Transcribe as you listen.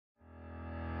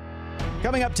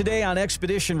Coming up today on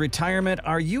Expedition Retirement,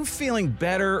 are you feeling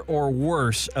better or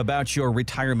worse about your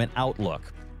retirement outlook?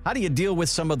 How do you deal with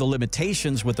some of the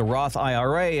limitations with the Roth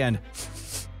IRA? And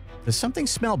does something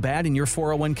smell bad in your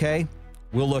 401k?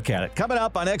 We'll look at it. Coming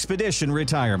up on Expedition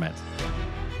Retirement.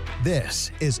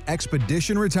 This is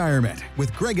Expedition Retirement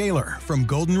with Greg Ayler from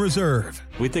Golden Reserve.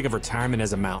 We think of retirement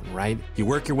as a mountain, right? You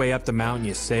work your way up the mountain,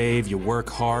 you save, you work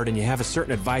hard, and you have a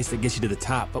certain advice that gets you to the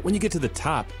top. But when you get to the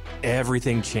top,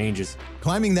 everything changes.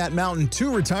 Climbing that mountain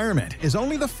to retirement is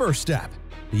only the first step.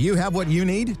 Do you have what you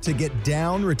need to get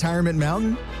down Retirement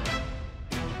Mountain?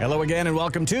 Hello again and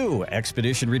welcome to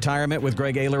Expedition Retirement with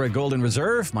Greg Ayler at Golden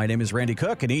Reserve. My name is Randy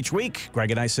Cook, and each week, Greg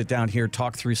and I sit down here,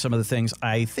 talk through some of the things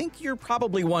I think you're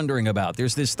probably wondering about.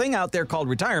 There's this thing out there called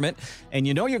retirement, and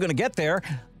you know you're going to get there,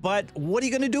 but what are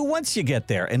you going to do once you get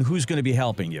there, and who's going to be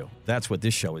helping you? That's what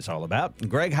this show is all about.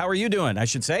 Greg, how are you doing? I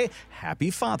should say, happy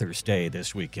Father's Day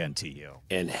this weekend to you.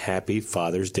 And happy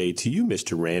Father's Day to you,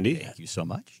 Mr. Randy. Thank you so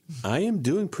much. I am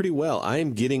doing pretty well. I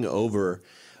am getting over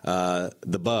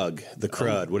the bug, the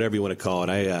crud, whatever you want to call it.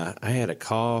 I had a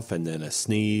cough and then a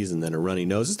sneeze and then a runny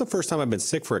nose. This is the first time I've been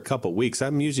sick for a couple weeks.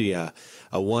 I'm usually a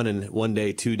 1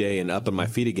 day, 2 day, and up on my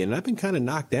feet again. And I've been kind of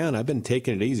knocked down. I've been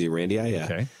taking it easy, Randy.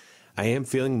 I am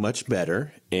feeling much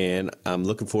better, and I'm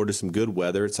looking forward to some good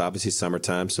weather. It's obviously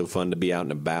summertime, so fun to be out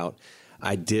and about.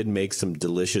 I did make some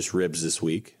delicious ribs this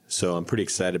week, so I'm pretty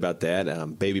excited about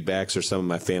that. Baby backs are some of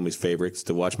my family's favorites.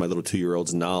 To watch my little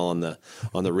 2-year-olds gnaw on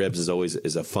the ribs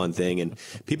is a fun thing. And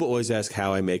people always ask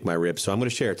how I make my ribs, so I'm going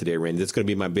to share it today, Randy. That's going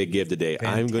to be my big give today.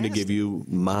 Fantastic. I'm going to give you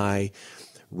my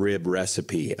rib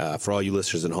recipe for all you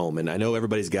listeners at home. And I know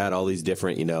everybody's got all these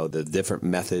different, the different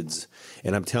methods.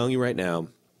 And I'm telling you right now,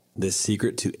 the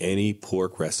secret to any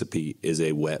pork recipe is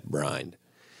a wet brine.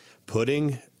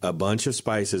 Putting a bunch of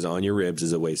spices on your ribs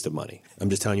is a waste of money. I'm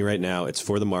just telling you right now, it's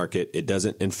for the market. It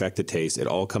doesn't infect the taste. It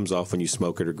all comes off when you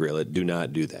smoke it or grill it. Do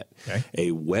not do that. Okay.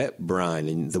 A wet brine,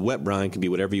 and the wet brine can be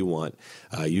whatever you want.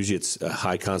 Usually it's a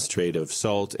high concentrate of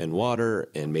salt and water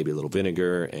and maybe a little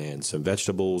vinegar and some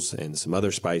vegetables and some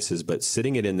other spices, but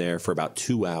sitting it in there for about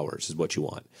 2 hours is what you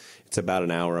want. It's about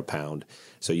an hour a pound.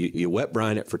 So you wet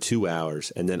brine it for 2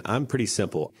 hours, and then I'm pretty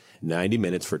simple. 90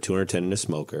 minutes for 210 in a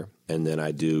smoker, and then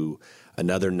I do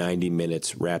another 90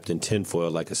 minutes wrapped in tinfoil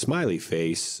like a smiley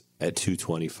face at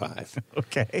 225.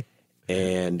 Okay.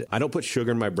 And I don't put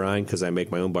sugar in my brine because I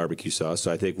make my own barbecue sauce.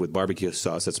 So I think with barbecue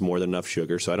sauce, that's more than enough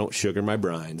sugar. So I don't sugar my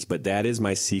brines. But that is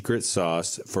my secret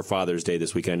sauce for Father's Day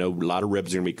this week. I know a lot of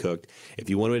ribs are going to be cooked. If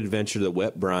you want to adventure the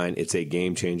wet brine, it's a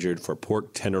game changer for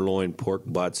pork tenderloin, pork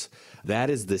butts. That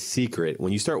is the secret.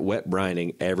 When you start wet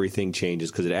brining, everything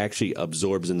changes because it actually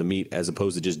absorbs in the meat as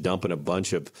opposed to just dumping a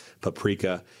bunch of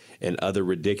paprika and other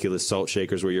ridiculous salt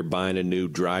shakers where you're buying a new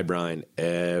dry brine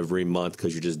every month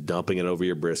because you're just dumping it over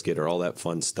your brisket or all that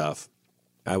fun stuff.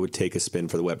 I would take a spin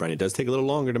for the wet brine. It does take a little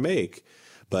longer to make,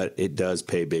 but it does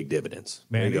pay big dividends.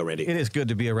 Man, there you go, Randy. It is good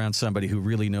to be around somebody who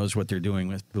really knows what they're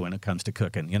doing when it comes to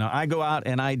cooking. I go out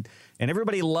and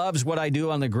everybody loves what I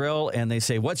do on the grill, and they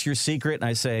say, "What's your secret?" And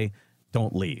I say,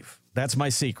 "Don't leave." That's my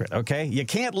secret, okay? You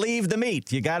can't leave the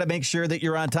meat. You got to make sure that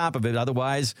you're on top of it.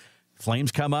 Otherwise,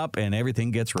 flames come up and everything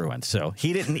gets ruined. So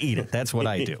heat it and eat it. That's what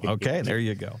I do. Okay, there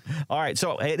you go. All right,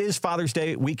 so it is Father's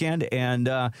Day weekend, and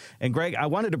Greg, I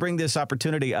wanted to bring this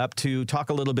opportunity up to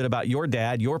talk a little bit about your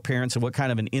dad, your parents, and what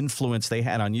kind of an influence they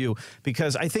had on you,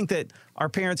 because I think that our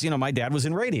parents, my dad was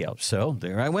in radio, so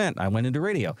there I went. I went into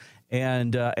radio,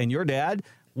 and your dad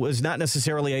was not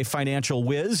necessarily a financial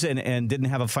whiz and didn't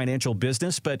have a financial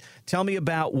business, but tell me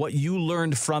about what you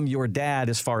learned from your dad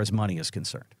as far as money is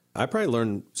concerned. I probably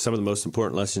learned some of the most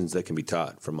important lessons that can be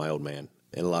taught from my old man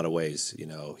in a lot of ways.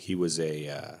 He was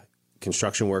a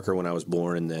construction worker when I was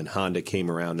born, and then Honda came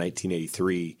around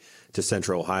 1983 to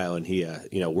Central Ohio, and he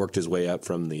worked his way up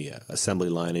from the assembly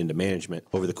line into management.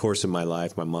 Over the course of my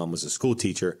life, my mom was a school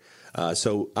teacher,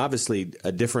 so obviously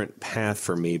a different path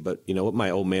for me. But what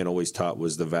my old man always taught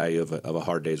was the value of a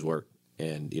hard day's work.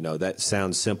 And that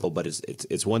sounds simple, but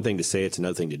it's one thing to say, it's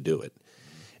another thing to do it.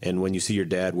 And when you see your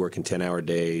dad working 10-hour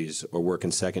days or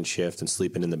working second shift and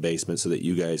sleeping in the basement so that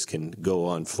you guys can go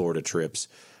on Florida trips,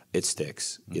 it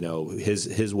sticks.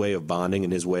 His way of bonding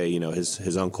and his way,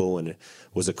 his uncle and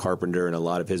was a carpenter, and a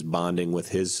lot of his bonding with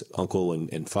his uncle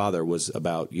and father was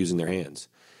about using their hands.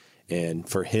 And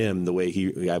for him, I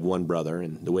have one brother,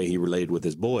 and the way he related with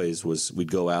his boys was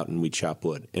we'd go out and we'd chop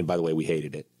wood. And by the way, we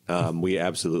hated it. We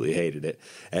absolutely hated it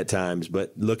at times,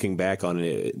 but looking back on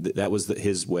it, that was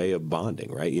his way of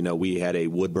bonding, right? We had a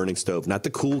wood burning stove, not the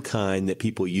cool kind that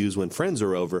people use when friends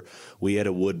are over. We had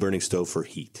a wood burning stove for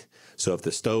heat. So if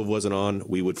the stove wasn't on,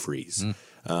 we would freeze.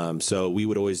 So we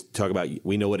would always talk about,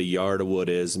 we know what a yard of wood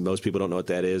is. Most people don't know what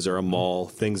that is, or a mall,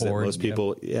 things that most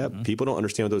people, people don't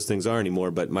understand what those things are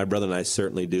anymore. But my brother and I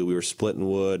certainly do. We were splitting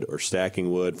wood or stacking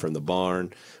wood from the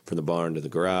barn to the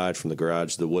garage, from the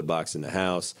garage to the wood box in the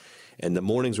house. And the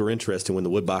mornings were interesting when the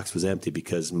wood box was empty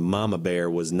because Mama Bear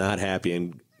was not happy,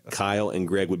 and Kyle and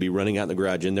Greg would be running out in the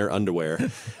garage in their underwear,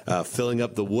 filling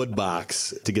up the wood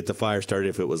box to get the fire started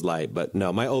if it was light. But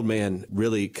no, my old man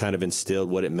really kind of instilled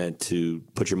what it meant to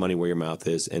put your money where your mouth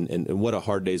is, and what a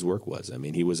hard day's work was. I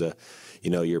mean, he was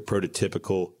your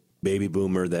prototypical baby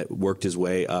boomer that worked his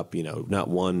way up, not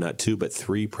one, not two, but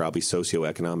three probably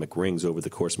socioeconomic rings over the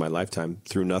course of my lifetime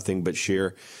through nothing but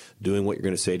sheer doing what you're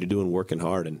going to say to do and working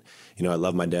hard. And, I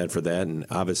love my dad for that. And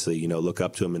obviously, look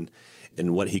up to him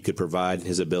and what he could provide, and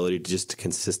his ability to just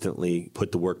consistently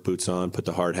put the work boots on, put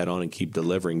the hard hat on, and keep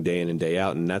delivering day in and day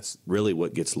out. And that's really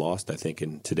what gets lost, I think,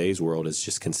 in today's world, is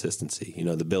just consistency.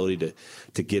 The ability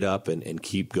to get up and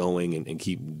keep going and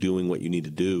keep doing what you need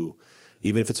to do,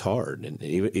 even if it's hard, and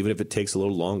even if it takes a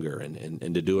little longer,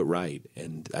 and to do it right.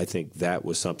 And I think that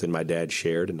was something my dad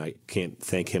shared, and I can't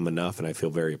thank him enough, and I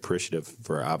feel very appreciative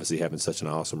for obviously having such an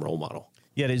awesome role model.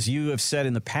 Yet, as you have said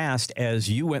in the past, as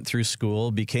you went through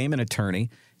school, became an attorney,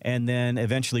 and then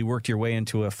eventually worked your way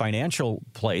into a financial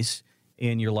place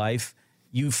in your life,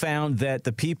 you found that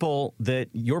the people that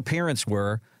your parents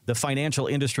were, the financial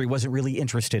industry wasn't really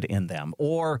interested in them,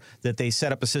 or that they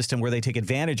set up a system where they take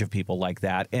advantage of people like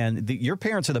that. And your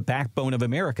parents are the backbone of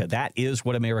America. That is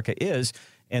what America is.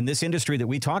 And this industry that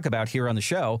we talk about here on the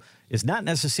show is not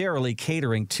necessarily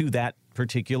catering to that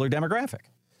particular demographic.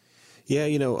 Yeah,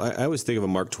 I always think of a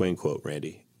Mark Twain quote,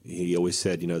 Randy. He always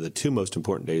said, the two most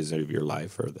important days of your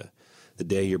life are the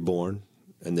day you're born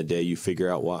and the day you figure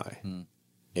out why.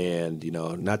 And,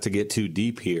 not to get too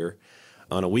deep here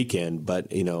on a weekend,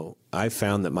 but, I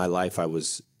found that my life, I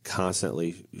was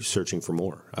constantly searching for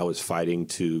more. I was fighting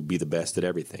to be the best at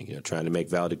everything, trying to make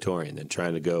valedictorian, then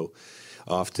trying to go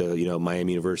off to,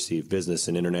 Miami University of Business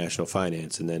and International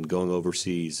Finance, and then going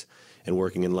overseas and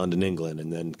working in London, England,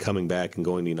 and then coming back and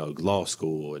going to, law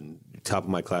school and top of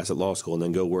my class at law school, and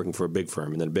then go working for a big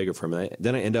firm and then a bigger firm. And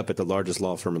then I end up at the largest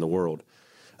law firm in the world,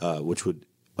 which would,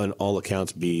 on all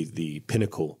accounts, be the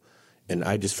pinnacle. And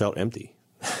I just felt empty.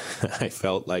 I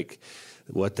felt like,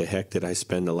 what the heck did I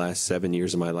spend the last 7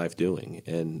 years of my life doing?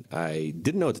 And I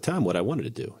didn't know at the time what I wanted to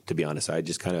do, to be honest. I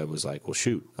just kind of was like, well,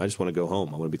 shoot, I just want to go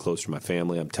home. I want to be closer to my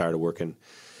family. I'm tired of working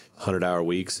 100-hour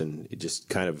weeks and just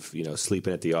kind of,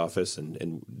 sleeping at the office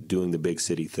and doing the big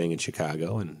city thing in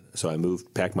Chicago. And so I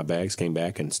moved, packed my bags, came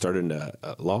back, and started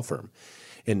a law firm.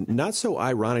 And not so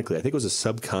ironically, I think it was a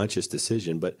subconscious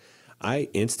decision, but I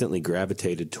instantly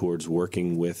gravitated towards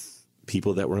working with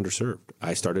people that were underserved.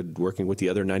 I started working with the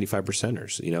other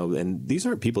 95%ers, and these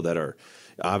aren't people that are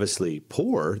obviously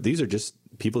poor. These are just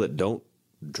people that don't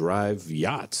drive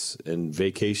yachts and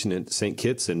vacation in St.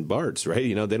 Kitts and Bart's,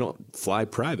 right? They don't fly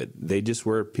private. They just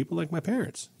were people like my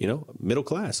parents, middle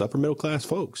class, upper middle class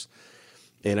folks.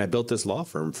 And I built this law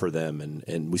firm for them,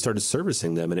 and we started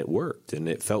servicing them, and it worked, and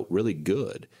it felt really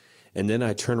good. And then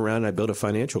I turn around and I build a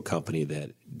financial company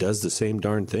that does the same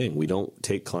darn thing. We don't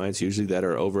take clients usually that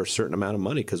are over a certain amount of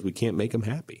money because we can't make them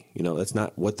happy. That's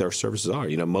not what their services are.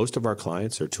 Most of our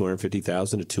clients are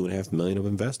 $250,000 to $2.5 million of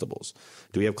investables.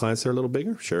 Do we have clients that are a little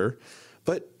bigger? Sure.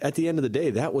 But at the end of the day,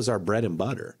 that was our bread and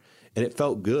butter. And it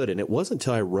felt good. And it wasn't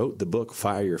until I wrote the book,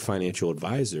 Fire Your Financial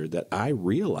Advisor, that I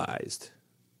realized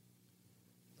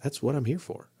that's what I'm here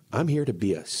for. I'm here to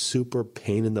be a super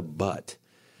pain in the butt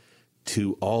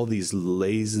to all these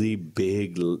lazy,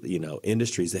 big,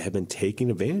 industries that have been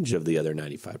taking advantage of the other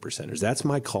 95%ers. That's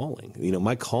my calling.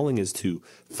 My calling is to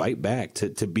fight back,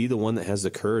 to be the one that has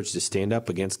the courage to stand up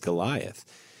against Goliath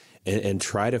and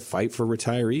try to fight for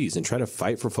retirees and try to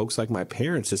fight for folks like my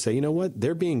parents to say, you know what,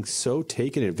 they're being so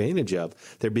taken advantage of.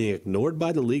 They're being ignored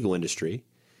by the legal industry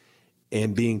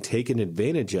and being taken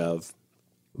advantage of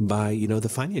by, the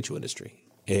financial industry.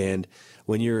 And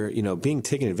when you're, being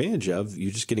taken advantage of,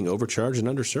 you're just getting overcharged and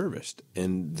underserviced.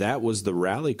 And that was the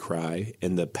rally cry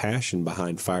and the passion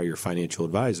behind Fire Your Financial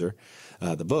Advisor,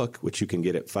 the book, which you can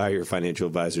get at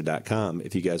fireyourfinancialadvisor.com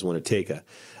if you guys want to take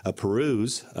a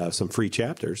peruse, some free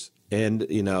chapters. And,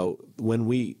 when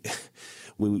we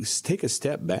take a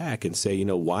step back and say,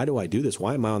 why do I do this?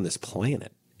 Why am I on this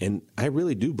planet? And I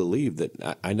really do believe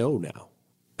that I know now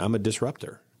I'm a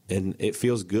disruptor. And it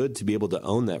feels good to be able to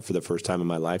own that for the first time in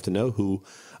my life, to know who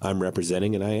I'm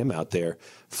representing. And I am out there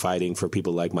fighting for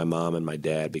people like my mom and my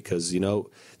dad because,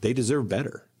 they deserve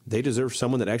better. They deserve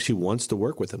someone that actually wants to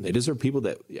work with them. They deserve people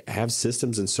that have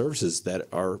systems and services that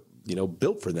are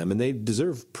built for them, and they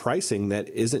deserve pricing that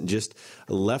isn't just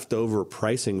leftover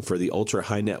pricing for the ultra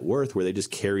high net worth, where they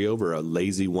just carry over a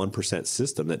lazy 1%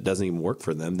 system that doesn't even work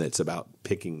for them. That's about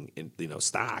picking,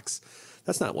 stocks.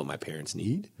 That's not what my parents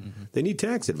need. Mm-hmm. They need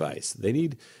tax advice. They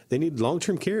need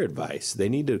long-term care advice. They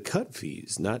need to cut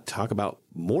fees, not talk about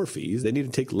more fees. They need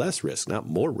to take less risk, not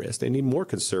more risk. They need more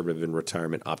conservative and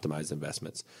retirement optimized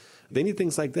investments. They need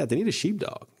things like that. They need a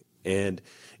sheepdog. And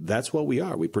that's what we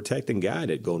are. We protect and guide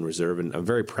at Golden Reserve, and I'm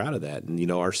very proud of that.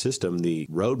 And, our system, the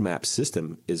roadmap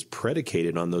system, is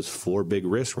predicated on those 4 big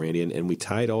risks, Randy, and we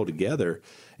tie it all together,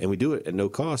 and we do it at no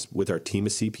cost with our team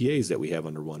of CPAs that we have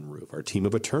under one roof, our team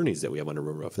of attorneys that we have under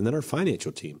one roof, and then our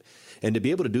financial team. And to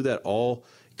be able to do that all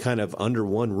kind of under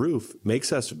one roof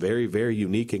makes us very, very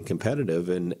unique and competitive.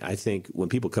 And I think when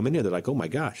people come in here, they're like, oh my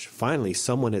gosh, finally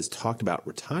someone has talked about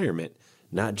retirement,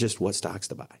 not just what stocks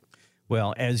to buy.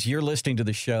 Well, as you're listening to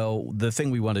the show, the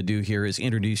thing we want to do here is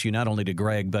introduce you not only to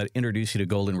Greg, but introduce you to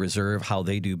Golden Reserve, how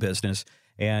they do business.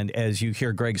 And as you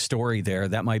hear Greg's story there,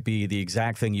 that might be the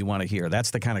exact thing you want to hear.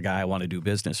 That's the kind of guy I want to do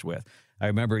business with. I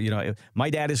remember,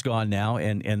 my dad is gone now,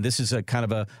 and this is a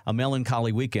kind of a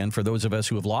melancholy weekend for those of us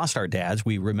who have lost our dads.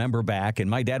 We remember back, and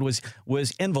my dad was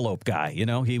envelope guy.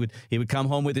 He would come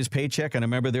home with his paycheck, and I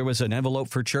remember there was an envelope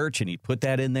for church, and he'd put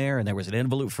that in there, and there was an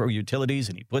envelope for utilities,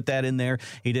 and he'd put that in there.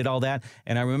 He did all that,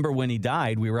 and I remember when he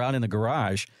died, we were out in the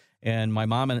garage, and my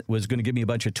mom was going to give me a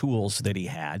bunch of tools that he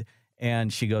had,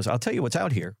 and she goes, "I'll tell you what's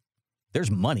out here.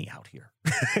 There's money out here."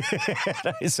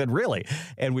 I said, "Really?"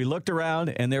 And we looked around,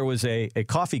 and there was a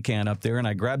coffee can up there, and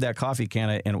I grabbed that coffee can,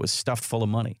 and it was stuffed full of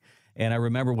money. And I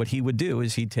remember what he would do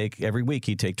is every week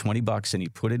he'd take $20 and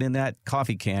he'd put it in that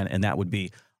coffee can, and that would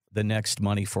be the next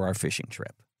money for our fishing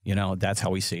trip. That's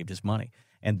how he saved his money.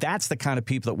 And that's the kind of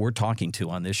people that we're talking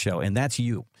to on this show, and that's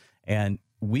you. And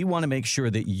we want to make sure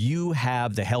that you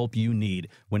have the help you need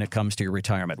when it comes to your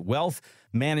retirement. Wealth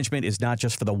management is not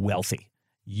just for the wealthy.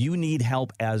 You need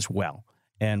help as well.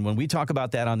 And when we talk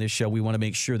about that on this show, we want to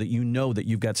make sure that you know that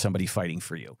you've got somebody fighting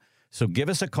for you. So give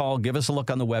us a call, give us a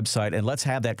look on the website, and let's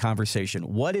have that conversation.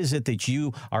 What is it that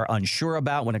you are unsure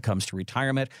about when it comes to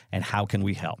retirement, and how can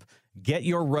we help?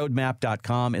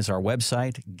 GetYourRoadmap.com is our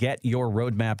website,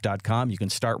 GetYourRoadmap.com. You can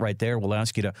start right there. We'll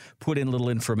ask you to put in a little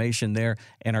information there,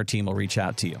 and our team will reach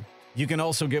out to you. You can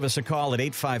also give us a call at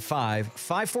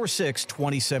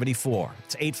 855-546-2074.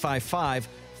 It's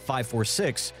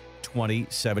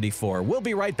 855-546-2074. We'll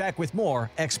be right back with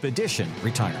more Expedition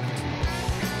Retirement.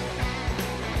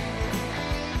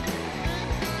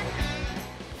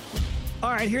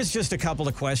 All right, here's just a couple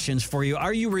of questions for you.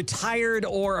 Are you retired,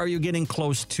 or are you getting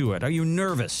close to it? Are you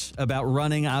nervous about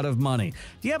running out of money?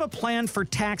 Do you have a plan for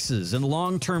taxes and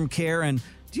long-term care? And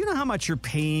do you know how much you're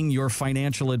paying your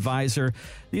financial advisor?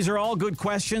 These are all good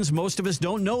questions. Most of us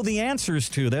don't know the answers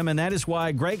to them, and that is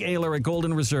why Greg Ayler at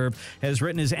Golden Reserve has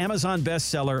written his Amazon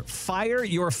bestseller, Fire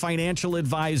Your Financial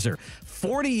Advisor.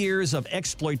 40 years of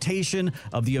exploitation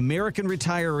of the American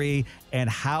retiree and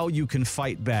how you can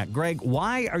fight back. Greg,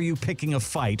 why are you picking a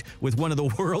fight with one of the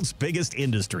world's biggest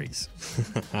industries?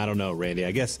 I don't know, Randy.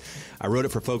 I guess I wrote it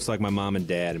for folks like my mom and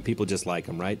dad, and people just like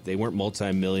them, right? They weren't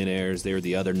multimillionaires. They were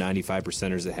the other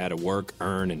 95%ers that had to work,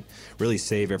 earn, and really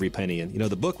save every penny. And,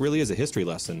 the book really is a history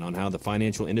lesson on how the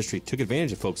financial industry took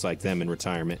advantage of folks like them in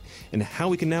retirement and how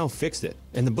we can now fix it.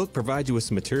 And the book provides you with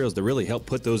some materials to really help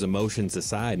put those emotions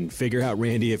aside and figure out,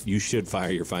 Randy, if you should fire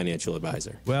your financial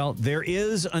advisor. Well, there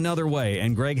is another way,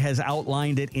 and Greg has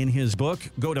outlined it in his book.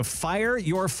 Go to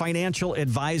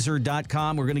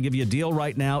fireyourfinancialadvisor.com. We're going to give you a deal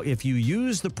right now. If you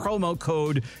use the promo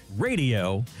code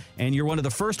RADIO, and you're one of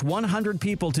the first 100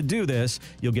 people to do this,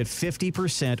 you'll get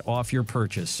 50% off your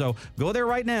purchase. So go there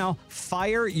right now,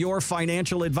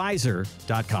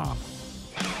 fireyourfinancialadvisor.com.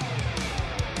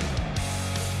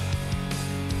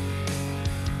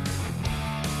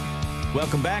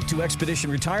 Welcome back to Expedition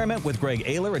Retirement with Greg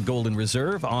Ayler at Golden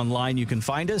Reserve. Online, you can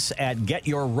find us at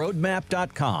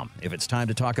getyourroadmap.com. If it's time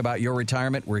to talk about your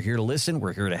retirement, we're here to listen.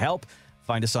 We're here to help.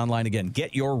 Find us online again,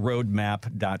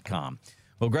 getyourroadmap.com.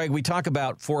 Well, Greg, we talk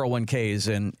about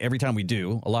 401ks, and every time we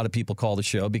do, a lot of people call the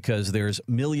show because there's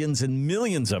millions and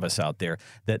millions of us out there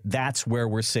that's where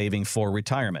we're saving for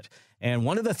retirement. And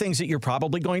one of the things that you're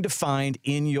probably going to find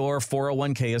in your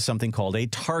 401k is something called a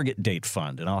target date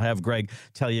fund. And I'll have Greg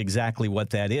tell you exactly what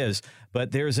that is.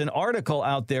 But there's an article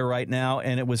out there right now,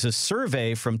 and it was a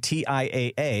survey from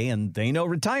TIAA, and they know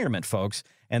retirement, folks.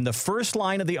 And the first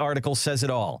line of the article says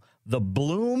it all. The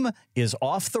bloom is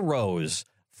off the rose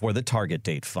for the target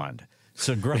date fund.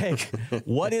 So, Greg,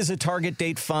 what is a target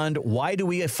date fund? Why do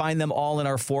we find them all in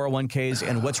our 401ks,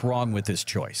 and what's wrong with this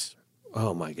choice?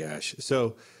 Oh, my gosh.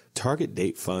 So Target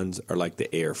date funds are like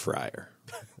the air fryer.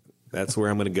 That's where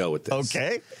I'm going to go with this.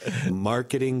 Okay.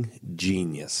 Marketing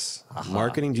genius.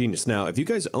 Marketing genius. Now, if you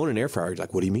guys own an air fryer, you're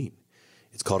like, what do you mean?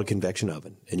 It's called a convection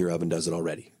oven, and your oven does it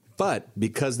already. But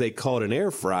because they call it an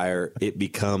air fryer, it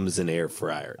becomes an air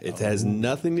fryer. It has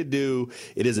nothing to do.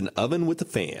 It is an oven with a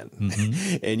fan.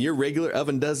 Mm-hmm. And your regular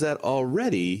oven does that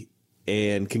already.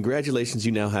 And congratulations,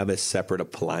 you now have a separate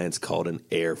appliance called an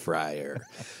air fryer.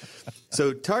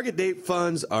 So target date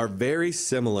funds are very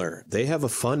similar. They have a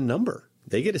fun number.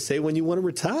 They get to say when you want to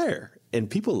retire. And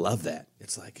people love that.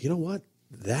 It's like, you know what?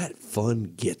 That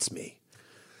fund gets me.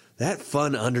 That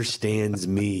fund understands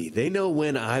me. They know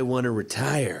when I want to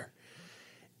retire.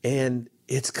 And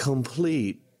it's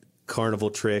complete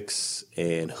carnival tricks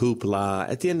and hoopla.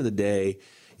 At the end of the day,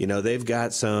 you know, they've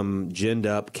got some ginned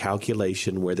up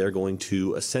calculation where they're going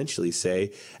to essentially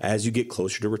say, as you get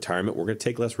closer to retirement, we're going to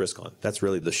take less risk on. That's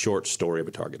really the short story of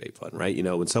a target date fund, right? You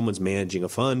know, when someone's managing a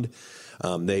fund,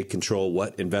 they control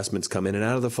what investments come in and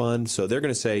out of the fund. So they're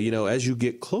going to say, you know, as you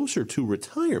get closer to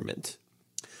retirement,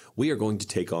 we are going to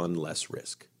take on less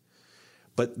risk.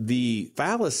 But the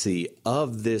fallacy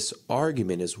of this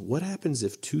argument is what happens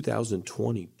if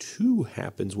 2022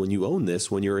 happens when you own this,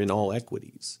 when you're in all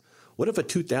equities? What if a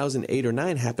 2008 or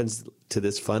 9 happens to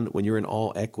this fund when you're in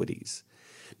all equities?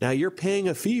 Now, you're paying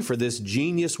a fee for this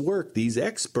genius work. These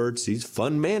experts, these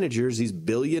fund managers, these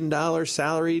billion-dollar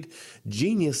salaried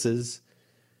geniuses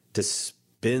to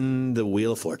spin the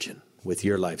wheel of fortune with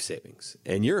your life savings.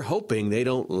 And you're hoping they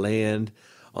don't land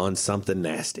on something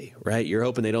nasty, right? You're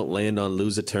hoping they don't land on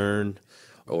lose a turn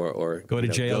or go to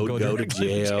jail, go to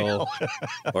jail.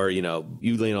 Or, you know,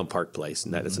 you land on Park Place,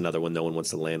 and that's another one no one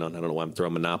wants to land on. I don't know why I'm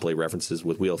throwing Monopoly references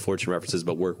with Wheel of Fortune references,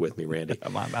 but work with me, Randy.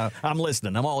 I'm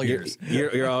listening. I'm all ears.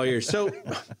 You're all ears. So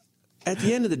at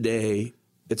the end of the day,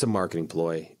 it's a marketing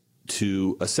ploy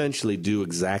to essentially do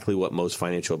exactly what most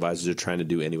financial advisors are trying to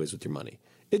do anyways with your money.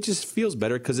 It just feels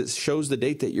better because it shows the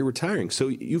date that you're retiring. So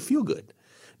you feel good.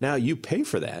 Now, you pay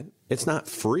for that. It's not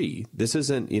free. This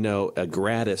isn't, you know, a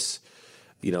gratis,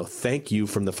 you know, thank you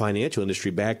from the financial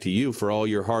industry back to you for all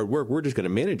your hard work. We're just going to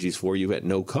manage these for you at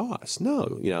no cost.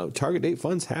 No, you know, target date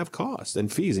funds have costs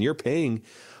and fees, and you're paying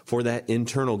for that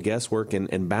internal guesswork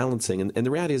and balancing. And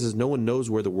the reality is no one knows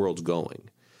where the world's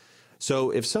going. So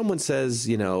if someone says,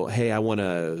 you know, hey, I want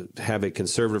to have a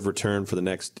conservative return for the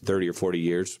next 30 or 40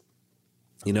 years,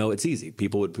 you know, it's easy.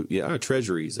 People would put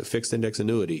treasuries, a fixed index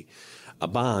annuity, a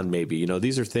bond maybe. You know,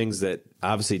 these are things that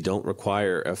obviously don't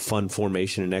require a fund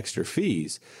formation and extra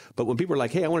fees. But when people are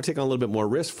like, hey, I want to take on a little bit more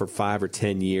risk for 5 or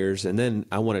 10 years, and then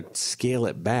I want to scale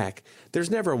it back, there's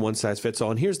never a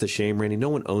one-size-fits-all. And here's the shame, Randy. No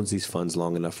one owns these funds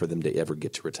long enough for them to ever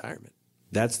get to retirement.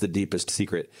 That's the deepest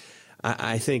secret.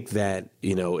 I think that,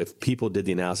 you know, if people did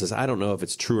the analysis, I don't know if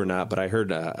it's true or not, but I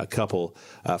heard a couple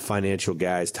financial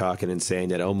guys talking and saying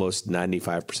that almost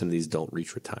 95% of these don't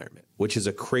reach retirement, which is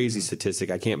a crazy statistic.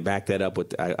 I can't back that up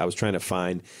with, I was trying to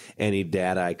find any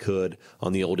data I could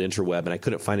on the old interweb, and I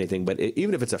couldn't find anything. But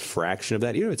even if it's a fraction of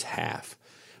that, even if it's half,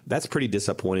 that's pretty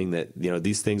disappointing that, you know,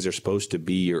 these things are supposed to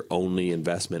be your only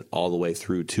investment all the way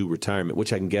through to retirement,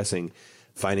 which I'm guessing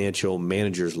financial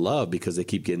managers love because they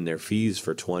keep getting their fees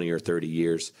for 20 or 30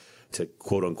 years to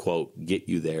quote unquote get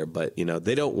you there. But, you know,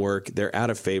 they don't work. They're out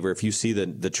of favor. If you see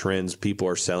the trends, people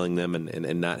are selling them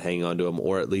and not hanging on to them,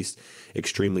 or at least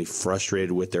extremely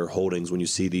frustrated with their holdings when you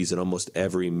see these in almost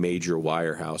every major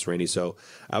wirehouse, Randy. So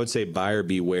I would say buyer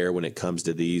beware when it comes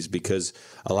to these, because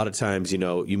a lot of times, you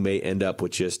know, you may end up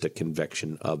with just a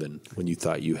convection oven when you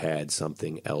thought you had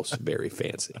something else very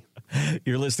fancy.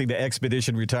 You're listening to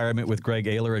Expedition Retirement with Greg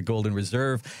Ayler at Golden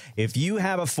Reserve. If you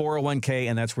have a 401k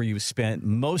and that's where you've spent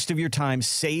most of your time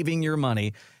saving your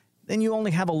money, then you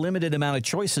only have a limited amount of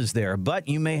choices there. But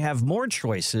you may have more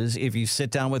choices if you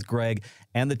sit down with Greg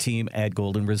and the team at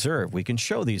Golden Reserve. We can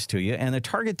show these to you. And the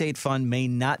target date fund may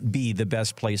not be the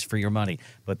best place for your money,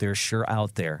 but they're sure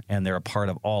out there, and they're a part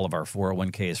of all of our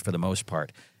 401ks for the most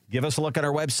part. Give us a look at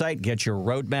our website,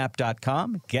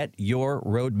 getyourroadmap.com,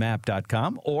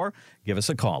 getyourroadmap.com, or give us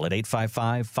a call at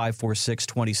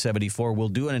 855-546-2074. We'll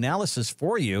do an analysis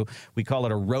for you. We call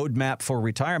it a roadmap for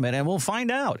retirement, and we'll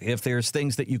find out if there's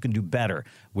things that you can do better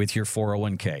with your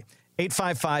 401k.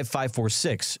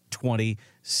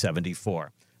 855-546-2074.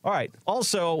 All right.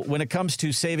 Also, when it comes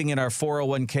to saving in our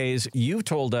 401ks, you've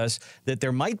told us that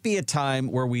there might be a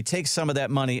time where we take some of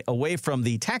that money away from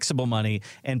the taxable money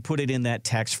and put it in that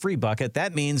tax-free bucket.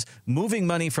 That means moving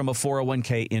money from a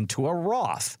 401k into a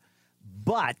Roth.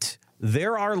 But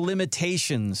there are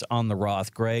limitations on the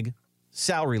Roth, Greg.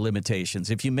 salary limitations.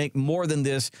 If you make more than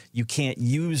this, you can't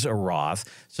use a Roth.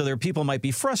 So there are people might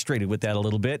be frustrated with that a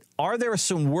little bit. Are there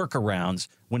some workarounds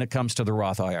when it comes to the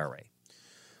Roth IRA?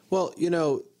 Well,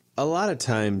 a lot of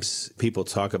times people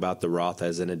talk about the Roth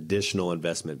as an additional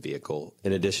investment vehicle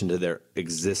in addition to their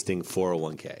existing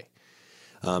 401k.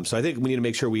 So I think we need to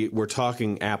make sure we're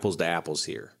talking apples to apples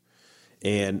here.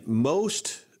 And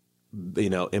most,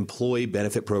 employee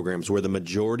benefit programs where the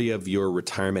majority of your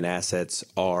retirement assets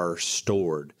are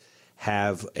stored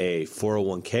have a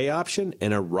 401k option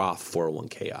and a Roth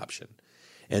 401k option.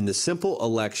 And the simple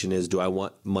election is, do I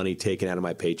want money taken out of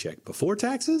my paycheck before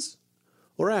taxes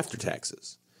or after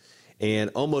taxes?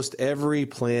 And almost every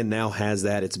plan now has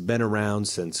that. It's been around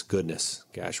since,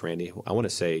 gosh, Randy, I want to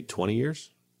say 20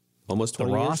 years, almost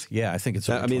 20 the Roth? years. Yeah, I think it's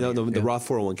over the Roth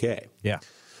 401k. Yeah.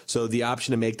 So the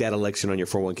option to make that election on your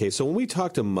 401k. So when we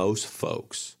talk to most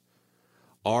folks,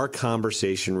 our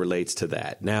conversation relates to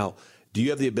that. Now, do you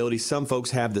have the ability? Some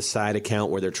folks have the side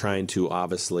account where they're trying to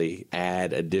obviously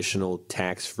add additional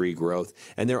tax-free growth.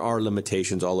 And there are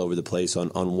limitations all over the place on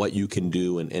what you can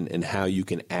do and how you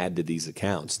can add to these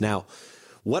accounts. Now,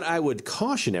 what I would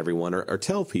caution everyone or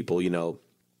tell people,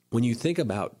 when you think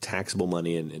about taxable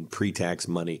money and pre-tax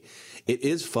money, it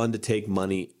is fun to take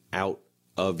money out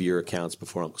of your accounts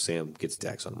before Uncle Sam gets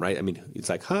tax on them, right? I mean, it's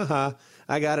like, I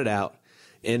got it out.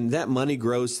 And that money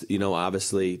grows,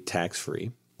 obviously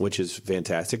tax-free, which is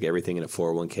fantastic. Everything in a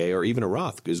 401k or even a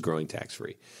Roth is growing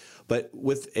tax-free. But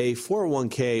with a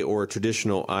 401k or a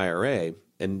traditional IRA,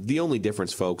 and the only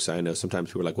difference, folks, I know sometimes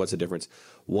people are like, what's the difference?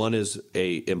 One is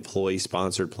a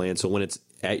employee-sponsored plan. So when it's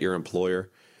at your employer,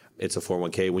 it's a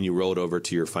 401k. When you roll it over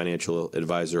to your financial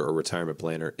advisor or retirement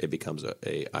planner, it becomes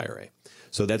a IRA.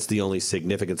 So that's the only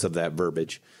significance of that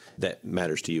verbiage that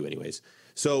matters to you anyways.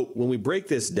 So when we break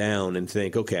this down and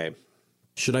think, okay,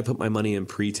 should I put my money in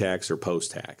pre-tax or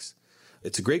post-tax?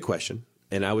 It's a great question.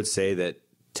 And I would say that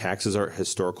taxes are at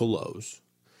historical lows.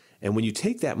 And when you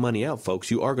take that money out,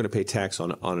 folks, you are going to pay tax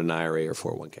on an IRA or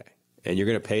 401k. And you're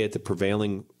going to pay at the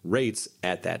prevailing rates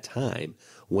at that time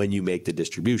when you make the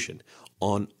distribution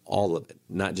on all of it,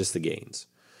 not just the gains.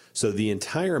 So the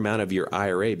entire amount of your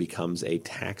IRA becomes a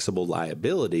taxable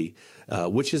liability,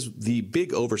 which is the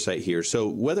big oversight here. So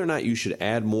whether or not you should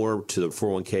add more to the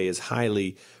 401k is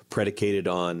highly predicated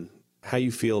on how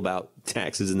you feel about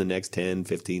taxes in the next 10,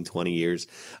 15, 20 years.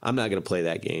 I'm not going to play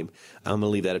that game. I'm going to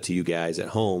leave that up to you guys at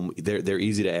home. They're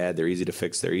easy to add. They're easy to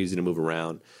fix. They're easy to move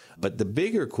around. But the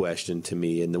bigger question to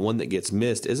me, and the one that gets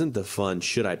missed, isn't the fun,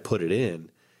 should I put it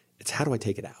in? It's how do I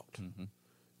take it out? Mm-hmm.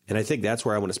 And I think that's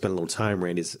where I want to spend a little time,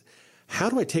 Randy, is how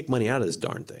do I take money out of this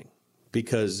darn thing?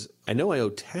 Because I know I owe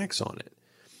tax on it.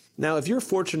 Now, if you're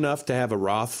fortunate enough to have a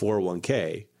Roth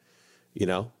 401k, you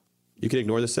can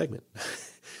ignore this segment.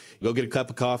 Go get a cup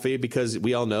of coffee because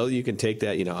we all know you can take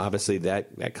that, obviously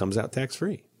that comes out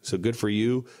tax-free. So good for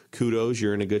you. Kudos.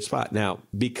 You're in a good spot. Now,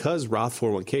 because Roth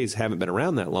 401ks haven't been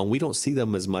around that long, we don't see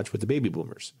them as much with the baby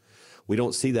boomers. We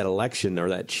don't see that election or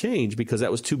that change because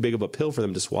that was too big of a pill for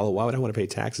them to swallow. Why would I want to pay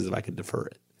taxes if I could defer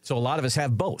it? So a lot of us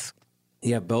have both.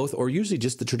 Yeah, both, or usually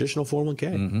just the traditional 401k.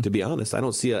 Mm-hmm. To be honest, I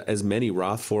don't see as many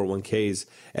Roth 401ks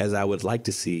as I would like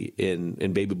to see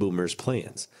in baby boomers'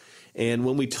 plans. And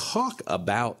when we talk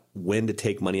about when to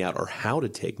take money out or how to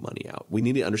take money out, we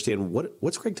need to understand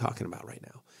what's Greg talking about right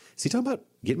now. Is he talking about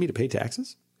getting me to pay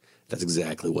taxes? That's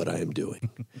exactly what I am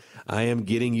doing. I am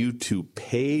getting you to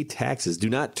pay taxes. Do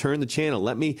not turn the channel.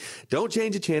 Don't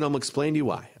change the channel. I'm going to explain to you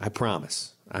why. I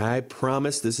promise.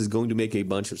 This is going to make a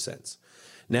bunch of sense.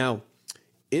 Now,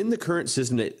 in the current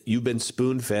system that you've been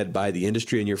spoon-fed by the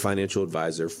industry and your financial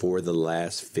advisor for the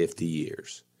last 50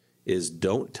 years is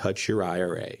don't touch your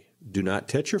IRA. Do not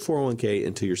touch your 401k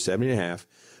until you're 70.5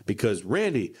 because,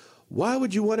 Randy, why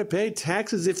would you want to pay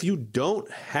taxes if you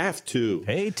don't have to?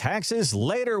 Pay taxes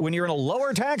later when you're in a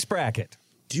lower tax bracket.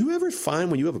 Do you ever find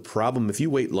when you have a problem, if you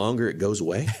wait longer, it goes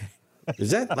away?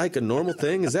 Is that like a normal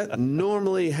thing? Is that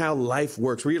normally how life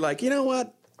works? Where you're like, you know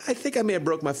what? I think I may have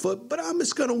broke my foot, but I'm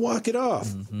just going to walk it off.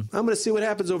 Mm-hmm. I'm going to see what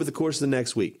happens over the course of the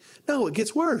next week. No, it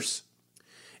gets worse.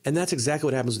 And that's exactly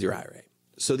what happens with your IRA.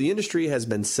 So the industry has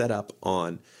been set up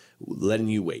on letting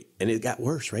you wait. And it got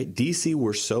worse, right? DC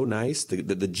were so nice.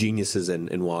 The geniuses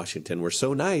in Washington were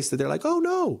so nice that they're like, oh,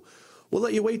 no, we'll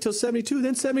let you wait till 72,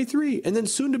 then 73, and then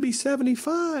soon to be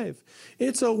 75.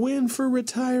 It's a win for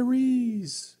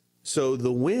retirees. So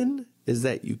the win is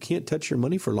that you can't touch your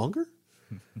money for longer?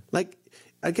 Like,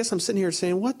 I guess I'm sitting here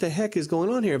saying, what the heck is going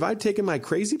on here? Have I taken my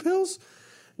crazy pills?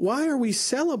 Why are we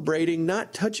celebrating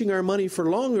not touching our money for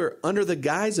longer under the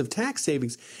guise of tax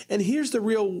savings? And here's the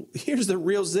real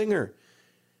zinger.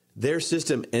 Their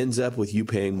system ends up with you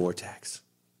paying more tax.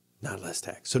 not less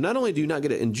tax. So not only do you not get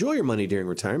to enjoy your money during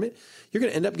retirement, you're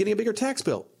going to end up getting a bigger tax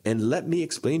bill. And let me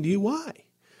explain to you why.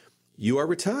 You are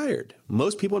retired.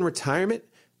 Most people in retirement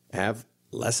have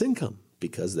less income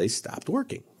because they stopped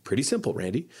working. Pretty simple,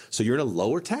 Randy. So you're in a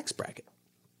lower tax bracket.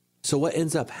 So what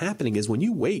ends up happening is when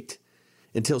you wait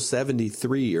until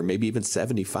 73 or maybe even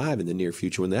 75 in the near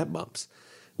future when that bumps,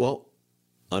 well,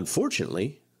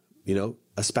 unfortunately,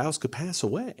 a spouse could pass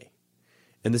away.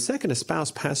 And the second a spouse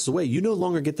passes away, you no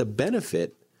longer get the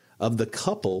benefit of the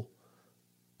couple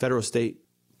federal state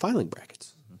filing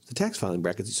brackets, the tax filing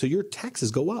brackets. So your taxes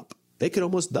go up. They could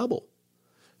almost double.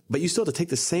 But you still have to take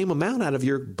the same amount out of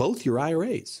both your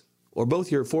IRAs or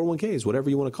both your 401ks, whatever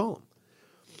you want to call them.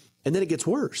 And then it gets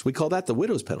worse. We call that the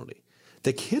widow's penalty.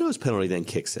 The kiddo's penalty then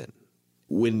kicks in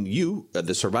when you,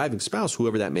 the surviving spouse,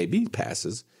 whoever that may be,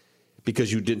 passes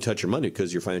because you didn't touch your money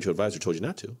because your financial advisor told you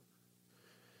not to.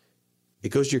 It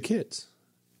goes to your kids.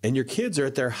 And your kids are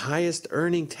at their highest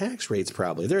earning tax rates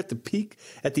probably. They're at the peak,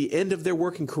 at the end of their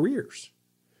working careers.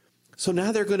 So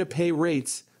now they're going to pay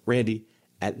rates, Randy,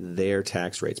 at their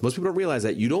tax rates. Most people don't realize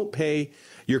that.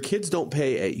 Your kids don't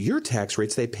pay at your tax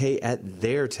rates, they pay at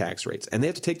their tax rates. And they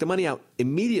have to take the money out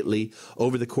immediately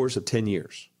over the course of 10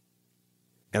 years.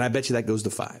 And I bet you that goes to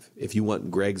 5 if you want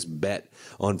Greg's bet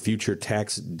on future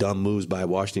tax dumb moves by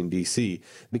Washington, D.C.,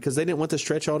 because they didn't want the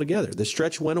stretch altogether. The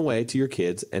stretch went away to your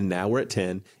kids, and now we're at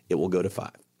 10. It will go to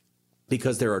 5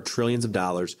 because there are trillions of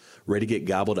dollars ready to get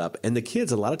gobbled up. And the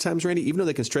kids, a lot of times, Randy, even though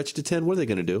they can stretch to 10, what are they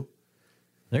going to do?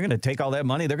 They're going to take all that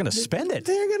money. They're going to spend it.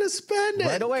 They're going to spend it.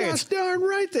 Right away. Gosh darn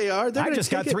right they are. I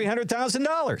just got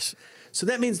 $300,000. So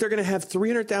that means they're going to have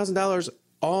 $300,000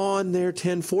 on their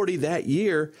 1040 that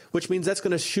year, which means that's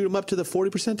going to shoot them up to the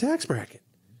 40% tax bracket.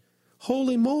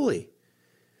 Holy moly.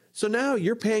 So now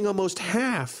you're paying almost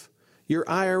half your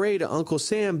IRA to Uncle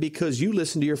Sam because you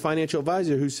listened to your financial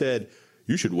advisor who said,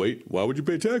 you should wait. Why would you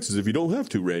pay taxes if you don't have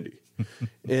to, Randy?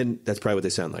 And that's probably what they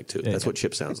sound like, too. That's what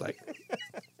Chip sounds like.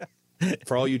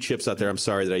 For all you Chips out there, I'm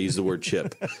sorry that I used the word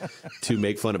Chip to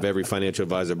make fun of every financial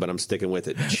advisor, but I'm sticking with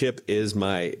it. Chip is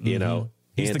my,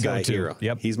 He's anti-hero.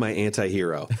 Yep. He's my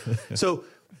anti-hero. So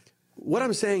what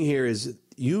I'm saying here is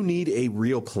you need a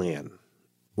real plan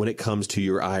when it comes to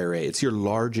your IRA. It's your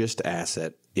largest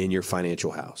asset in your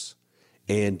financial house.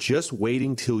 And just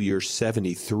waiting till you're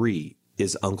 73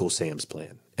 is Uncle Sam's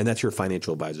plan. And that's your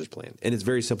financial advisor's plan. And it's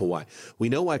very simple why. We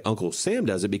know why Uncle Sam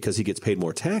does it because he gets paid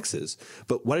more taxes.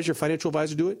 But why does your financial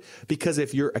advisor do it? Because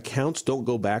if your accounts don't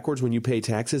go backwards when you pay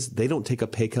taxes, they don't take a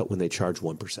pay cut when they charge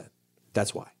 1%.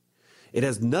 That's why. It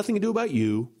has nothing to do about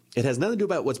you. It has nothing to do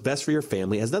about what's best for your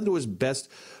family. It has nothing to do with what's best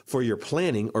for your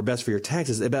planning or best for your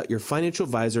taxes. It's about your financial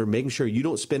advisor making sure you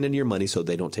don't spend any of your money so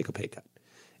they don't take a pay cut.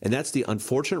 And that's the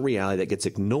unfortunate reality that gets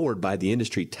ignored by the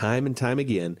industry time and time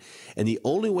again. And the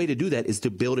only way to do that is to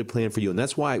build a plan for you. And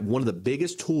that's why one of the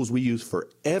biggest tools we use for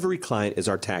every client is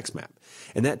our tax map.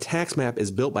 And that tax map is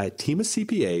built by a team of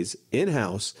CPAs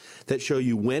in-house that show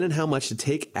you when and how much to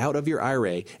take out of your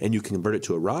IRA. And you can convert it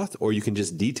to a Roth, or you can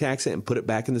just de-tax it and put it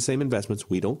back in the same investments.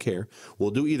 We don't care. We'll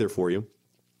do either for you.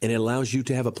 And it allows you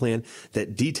to have a plan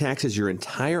that de-taxes your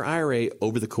entire IRA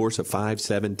over the course of 5,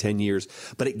 7, 10 years,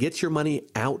 but it gets your money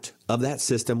out of that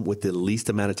system with the least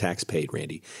amount of tax paid,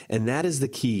 Randy. And that is the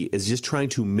key, is just trying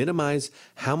to minimize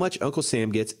how much Uncle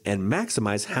Sam gets and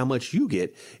maximize how much you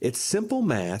get. It's simple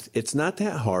math. It's not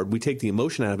that hard. We take the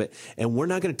emotion out of it, and we're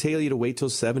not going to tell you to wait till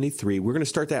 73. We're going to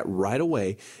start that right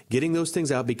away, getting those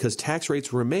things out because tax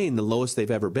rates remain the lowest they've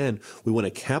ever been. We want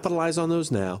to capitalize on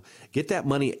those now, get that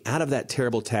money out of that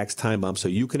terrible tax time bump so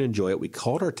you can enjoy it. We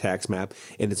call it our tax map,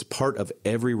 and it's part of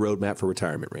every roadmap for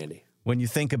retirement, Randy. When you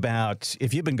think about,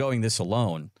 if you've been going this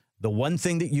alone, the one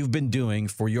thing that you've been doing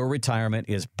for your retirement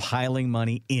is piling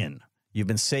money in. You've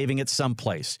been saving it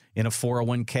someplace, in a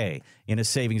 401k, in a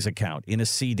savings account, in a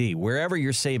CD, wherever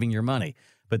you're saving your money.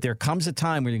 But there comes a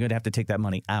time where you're going to have to take that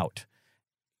money out.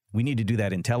 We need to do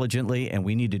that intelligently, and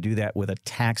we need to do that with a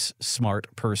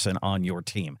tax-smart person on your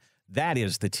team. That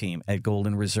is the team at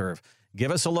Golden Reserve.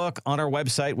 Give us a look on our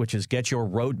website, which is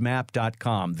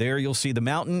getyourroadmap.com. There you'll see the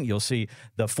mountain. You'll see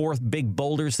the 4 big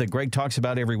boulders that Greg talks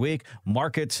about every week,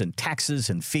 markets and taxes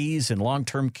and fees and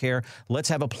long-term care. Let's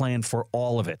have a plan for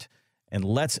all of it. And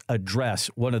let's address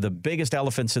one of the biggest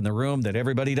elephants in the room that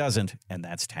everybody doesn't, and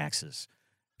that's taxes.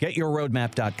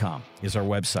 Getyourroadmap.com is our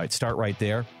website. Start right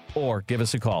there, or give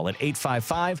us a call at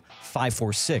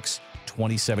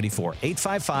 855-546-2074.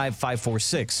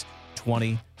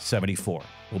 855-546-2074.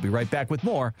 We'll be right back with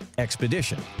more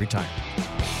Expedition Retirement.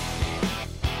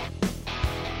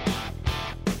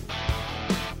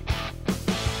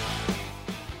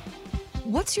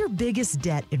 What's your biggest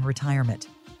debt in retirement?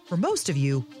 For most of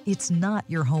you, it's not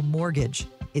your home mortgage.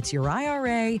 It's your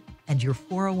IRA and your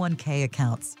 401k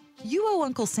accounts. You owe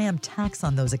Uncle Sam tax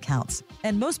on those accounts,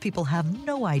 and most people have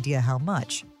no idea how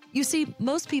much. You see,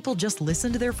 most people just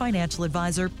listen to their financial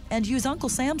advisor and use Uncle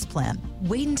Sam's plan.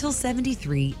 Wait until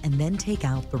 73 and then take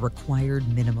out the required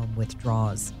minimum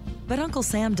withdrawals. But Uncle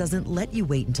Sam doesn't let you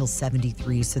wait until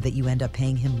 73 so that you end up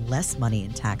paying him less money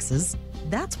in taxes.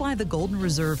 That's why the Golden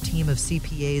Reserve team of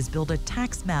CPAs built a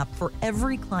tax map for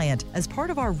every client as part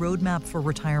of our Roadmap for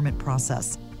Retirement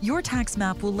process. Your tax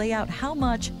map will lay out how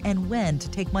much and when to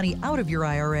take money out of your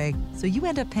IRA so you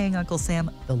end up paying Uncle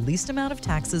Sam the least amount of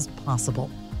taxes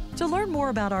possible. To learn more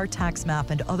about our tax map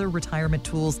and other retirement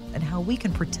tools and how we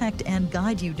can protect and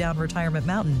guide you down Retirement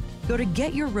Mountain, go to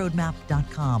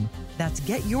getyourroadmap.com. That's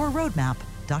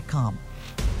getyourroadmap.com.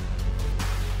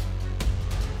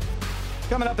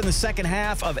 Coming up in the second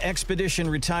half of Expedition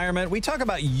Retirement, we talk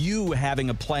about you having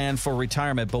a plan for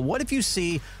retirement, but what if you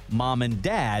see mom and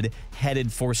dad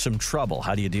headed for some trouble?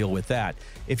 How do you deal with that?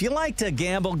 If you like to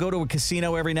gamble, go to a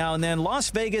casino every now and then, Las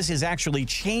Vegas is actually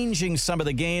changing some of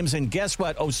the games, and guess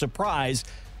what? Oh, surprise.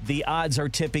 The odds are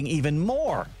tipping even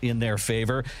more in their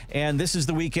favor. And this is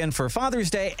the weekend for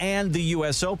Father's Day and the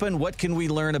U.S. Open. What can we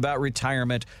learn about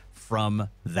retirement from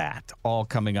that? All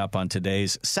coming up on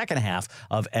today's second half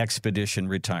of Expedition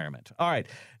Retirement. All right,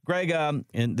 Greg, and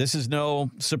this is no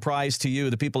surprise to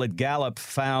you. The people at Gallup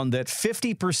found that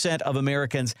 50% of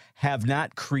Americans have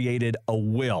not created a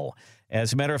will.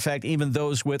 As a matter of fact, even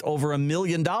those with over $1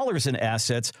 million in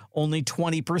assets, only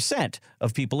 20%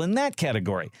 of people in that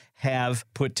category have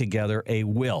put together a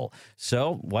will.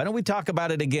 So why don't we talk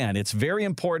about it again? It's very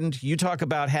important. You talk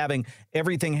about having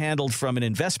everything handled from an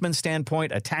investment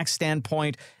standpoint, a tax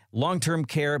standpoint, long-term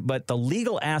care, but the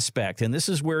legal aspect, and this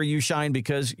is where you shine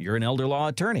because you're an elder law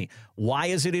attorney. Why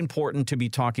is it important to be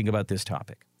talking about this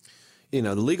topic? You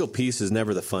know, the legal piece is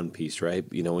never the fun piece, right?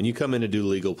 You know, when you come in to do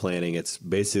legal planning, it's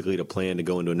basically to plan to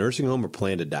go into a nursing home or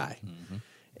plan to die. Mm-hmm.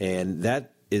 And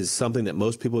that is something that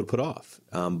most people would put off.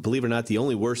 Believe it or not, the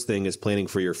only worst thing is planning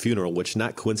for your funeral, which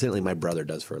not coincidentally my brother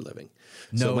does for a living.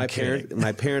 So my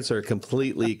parents are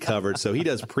completely covered. So he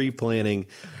does pre-planning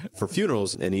for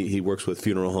funerals, and he works with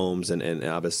funeral homes and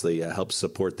obviously helps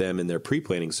support them in their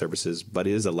pre-planning services, but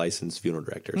he is a licensed funeral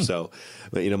director. So,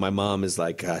 you know, my mom is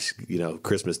like, gosh, you know,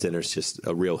 Christmas dinner is just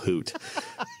a real hoot.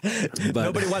 But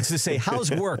nobody wants to say,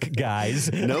 how's work, guys?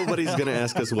 Nobody's going to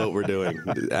ask us what we're doing.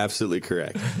 Absolutely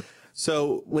correct.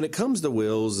 So when it comes to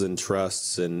wills and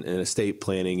trusts and estate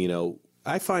planning, you know,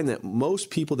 I find that most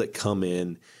people that come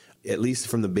in, at least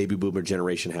from the baby boomer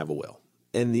generation, have a will.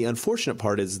 And the unfortunate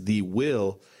part is the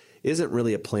will isn't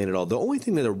really a plan at all. The only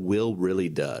thing that a will really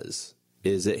does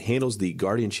is it handles the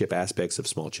guardianship aspects of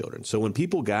small children. So when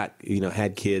people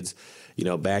had kids, you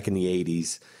know, back in the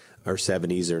 80s or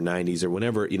 70s or 90s or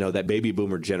whenever, you know, that baby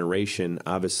boomer generation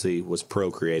obviously was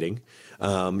procreating.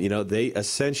 You know, they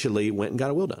essentially went and got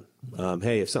a will done.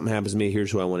 Hey, if something happens to me, here's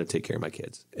who I want to take care of my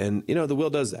kids. And, you know, the will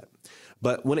does that.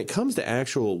 But when it comes to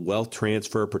actual wealth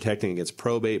transfer, protecting against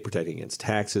probate, protecting against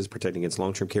taxes, protecting against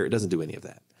long-term care, it doesn't do any of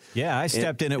that. Yeah, I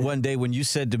stepped in it one day when you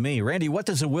said to me, Randy, what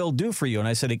does a will do for you? And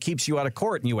I said, it keeps you out of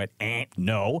court. And you went,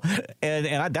 no.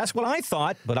 And that's what I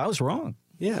thought, but I was wrong.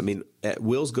 Yeah, I mean,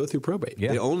 wills go through probate.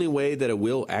 Yeah. The only way that a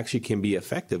will actually can be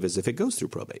effective is if it goes through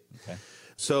probate. Okay.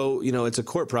 So, you know, it's a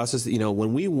court process that, you know,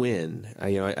 when we win,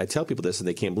 I tell people this and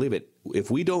they can't believe it. If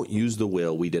we don't use the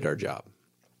will, we did our job.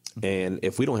 And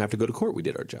if we don't have to go to court, we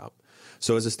did our job.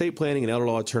 So as estate planning and elder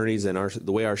law attorneys and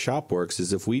the way our shop works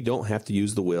is if we don't have to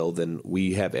use the will, then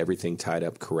we have everything tied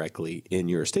up correctly in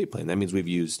your estate plan. That means we've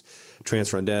used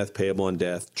transfer on death, payable on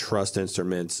death, trust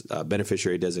instruments,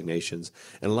 beneficiary designations,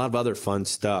 and a lot of other fun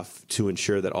stuff to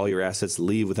ensure that all your assets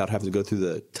leave without having to go through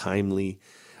the timely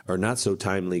or not so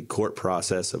timely court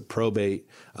process of probate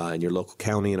in your local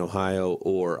county in Ohio,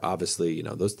 or obviously, you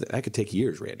know, that could take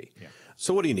years, Randy. Yeah.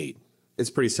 So what do you need? It's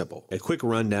pretty simple. A quick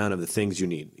rundown of the things you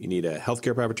need. You need a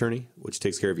healthcare power of attorney, which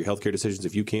takes care of your healthcare decisions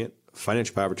if you can't.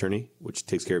 Financial power of attorney, which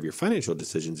takes care of your financial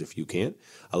decisions if you can't.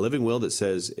 A living will that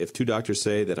says if two doctors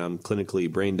say that I'm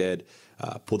clinically brain dead,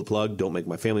 pull the plug, don't make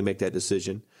my family make that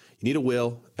decision. You need a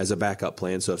will as a backup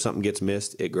plan, so if something gets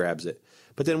missed, it grabs it.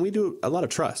 But then we do a lot of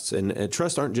trusts, and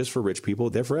trusts aren't just for rich people,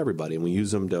 they're for everybody. And we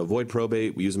use them to avoid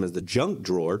probate. We use them as the junk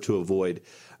drawer to avoid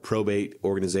probate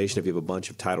organization if you have a bunch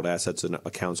of titled assets and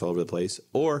accounts all over the place.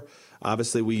 Or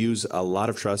obviously we use a lot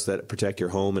of trusts that protect your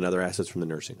home and other assets from the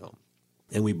nursing home.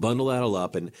 And we bundle that all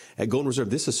up. And at Golden Reserve,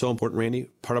 this is so important, Randy.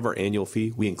 Part of our annual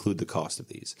fee, we include the cost of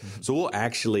these. Mm-hmm. So we'll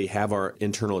actually have our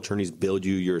internal attorneys build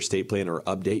you your estate plan or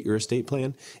update your estate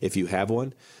plan if you have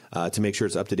one. to make sure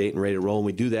it's up to date and ready to roll. And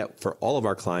we do that for all of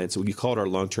our clients. We call it our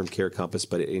long-term care compass,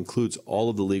 but it includes all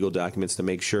of the legal documents to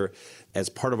make sure, as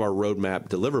part of our roadmap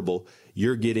deliverable,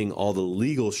 you're getting all the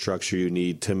legal structure you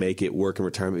need to make it work in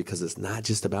retirement, because it's not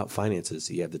just about finances.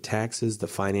 You have the taxes, the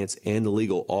finance, and the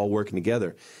legal all working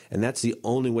together. And that's the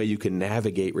only way you can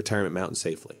navigate Retirement Mountain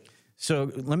safely.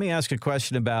 So let me ask a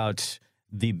question about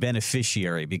the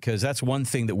beneficiary, because that's one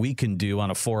thing that we can do on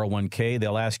a 401k.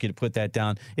 They'll ask you to put that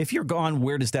down. If you're gone,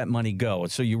 where does that money go?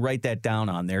 So you write that down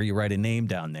on there. You write a name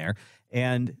down there.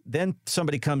 And then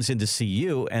somebody comes in to see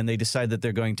you and they decide that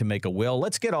they're going to make a will.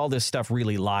 Let's get all this stuff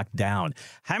really locked down.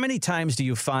 How many times do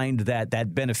you find that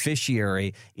that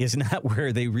beneficiary is not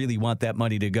where they really want that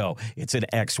money to go? It's an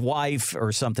ex-wife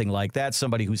or something like that,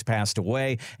 somebody who's passed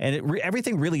away, and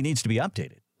everything really needs to be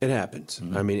updated. It happens.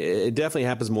 I mean, it definitely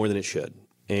happens more than it should.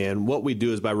 And what we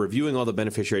do is, by reviewing all the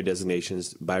beneficiary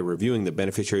designations, by reviewing the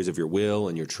beneficiaries of your will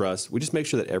and your trust, we just make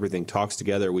sure that everything talks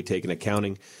together. We take an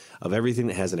accounting of everything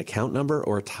that has an account number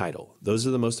or a title. Those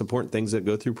are the most important things that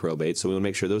go through probate. So we want to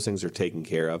make sure those things are taken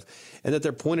care of and that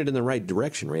they're pointed in the right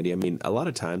direction, Randy. I mean, a lot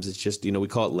of times it's just, we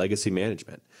call it legacy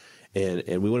management. And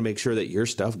we want to make sure that your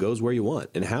stuff goes where you want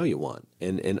and how you want.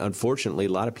 And unfortunately, a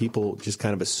lot of people just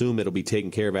kind of assume it'll be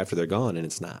taken care of after they're gone, and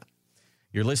it's not.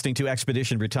 You're listening to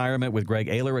Expedition Retirement with Greg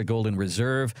Ayler at Golden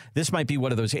Reserve. This might be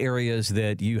one of those areas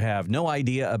that you have no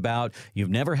idea about. You've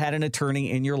never had an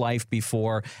attorney in your life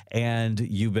before, and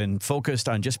you've been focused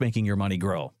on just making your money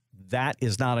grow. That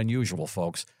is not unusual,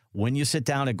 folks. When you sit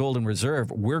down at Golden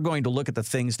Reserve, we're going to look at the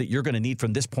things that you're going to need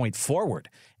from this point forward.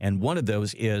 And one of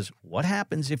those is, what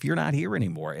happens if you're not here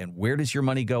anymore? And where does your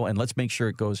money go? And let's make sure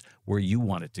it goes where you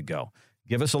want it to go.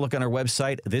 Give us a look on our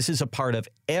website. This is a part of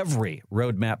every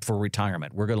roadmap for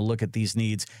retirement. We're going to look at these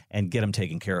needs and get them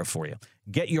taken care of for you.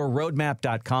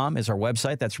 GetYourRoadmap.com is our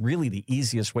website. That's really the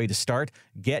easiest way to start.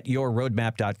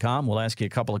 GetYourRoadmap.com. We'll ask you a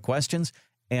couple of questions,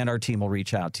 and our team will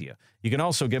reach out to you. You can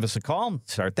also give us a call.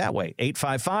 Start that way.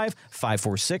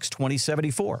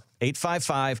 855-546-2074.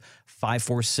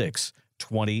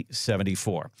 855-546-2074.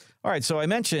 All right, so I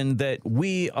mentioned that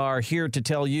we are here to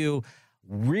tell you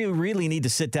we really need to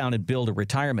sit down and build a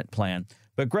retirement plan.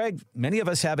 But, Greg, many of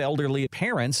us have elderly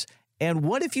parents, and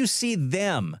what if you see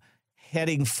them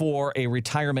heading for a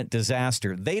retirement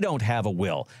disaster? They don't have a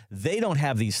will. They don't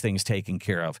have these things taken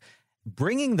care of.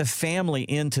 Bringing the family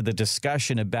into the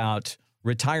discussion about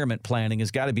retirement planning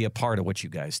has got to be a part of what you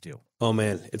guys do. Oh,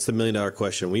 man, it's the million-dollar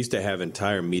question. We used to have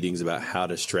entire meetings about how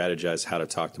to strategize, how to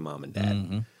talk to mom and dad.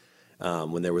 Mm-hmm.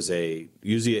 When there was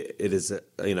usually it is,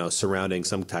 surrounding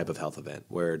some type of health event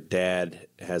where dad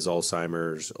has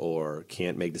Alzheimer's or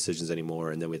can't make decisions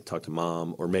anymore. And then we talk to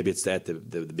mom, or maybe it's at the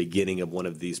beginning of one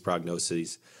of these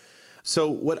prognoses. So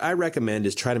what I recommend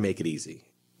is try to make it easy.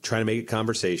 Try to make it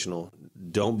conversational.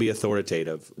 Don't be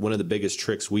authoritative. One of the biggest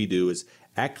tricks we do is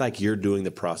act like you're doing the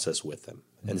process with them.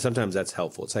 And sometimes that's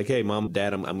helpful. It's like, hey, mom,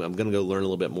 dad, I'm going to go learn a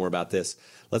little bit more about this.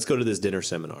 Let's go to this dinner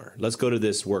seminar. Let's go to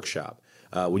this workshop.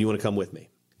 Would you want to come with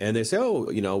me? And they say,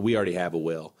 oh, we already have a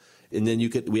will. And then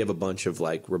we have a bunch of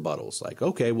rebuttals. Like,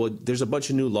 okay, well, there's a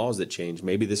bunch of new laws that change.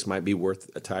 Maybe this might be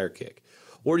worth a tire kick.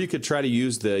 Or you could try to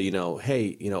use the,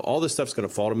 hey, all this stuff's going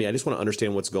to fall to me. I just want to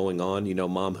understand what's going on.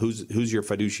 Mom, who's your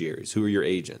fiduciaries? Who are your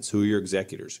agents? Who are your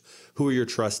executors? Who are your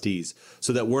trustees?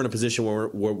 So that we're in a position where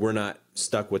we're not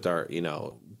stuck with our,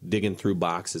 digging through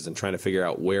boxes and trying to figure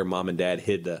out where mom and dad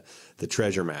hid the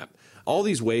treasure map. All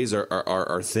these ways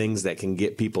are things that can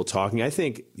get people talking. I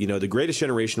think, the greatest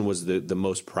generation was the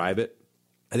most private.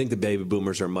 I think the baby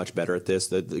boomers are much better at this.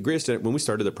 The greatest, when we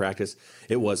started the practice,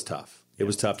 it was tough. It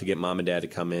was tough to get mom and dad to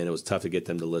come in. It was tough to get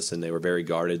them to listen. They were very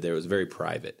guarded. It was very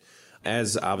private.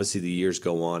 As obviously the years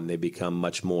go on, they become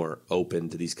much more open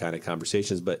to these kind of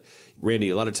conversations. But Randy,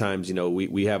 a lot of times,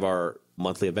 we have our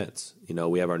monthly events.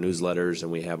 We have our newsletters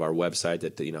and we have our website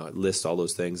that, lists all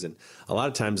those things. And a lot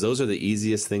of times those are the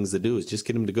easiest things to do is just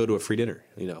get them to go to a free dinner.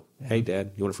 Hey,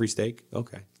 Dad, you want a free steak?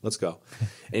 Okay, let's go.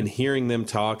 And hearing them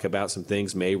talk about some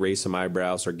things may raise some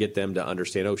eyebrows or get them to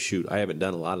understand, oh, shoot, I haven't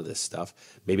done a lot of this stuff.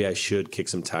 Maybe I should kick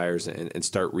some tires and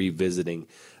start revisiting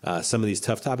some of these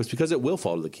tough topics because it will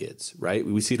fall to the kids, right?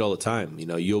 We see it all the time.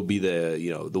 You'll be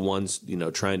the ones,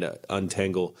 trying to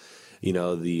untangle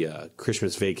the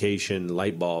Christmas vacation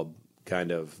light bulb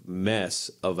kind of mess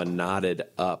of a knotted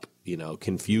up,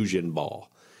 confusion ball.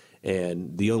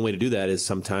 And the only way to do that is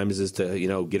sometimes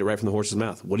to, get it right from the horse's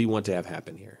mouth. What do you want to have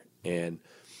happen here? And,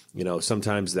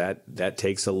 sometimes that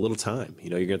takes a little time.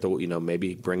 You're going to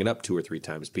maybe bring it up 2 or 3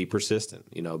 times, be persistent,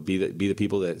 be the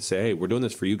people that say, hey, we're doing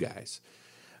this for you guys.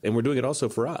 And we're doing it also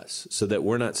for us so that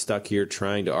we're not stuck here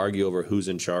trying to argue over who's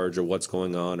in charge or what's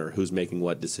going on or who's making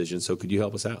what decisions. So could you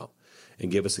help us out?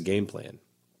 and give us a game plan.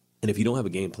 And if you don't have a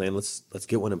game plan, let's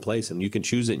get one in place, and you can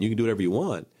choose it and you can do whatever you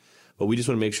want. But we just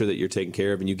want to make sure that you're taken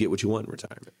care of and you get what you want in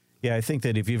retirement. Yeah, I think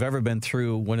that if you've ever been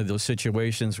through one of those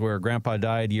situations where grandpa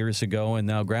died years ago and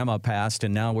now grandma passed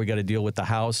and now we got to deal with the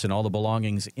house and all the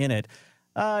belongings in it,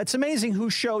 it's amazing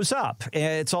who shows up.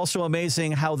 It's also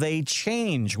amazing how they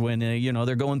change when,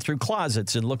 they're going through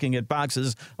closets and looking at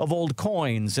boxes of old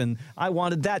coins. And I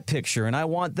wanted that picture and I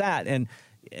want that. And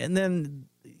then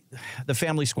the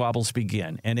family squabbles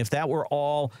begin. And if that were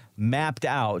all mapped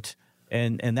out,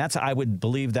 and that's, I would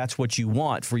believe that's what you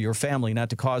want for your family, not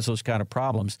to cause those kind of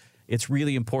problems, it's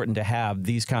really important to have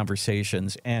these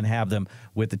conversations and have them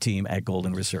with the team at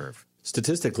Golden Reserve.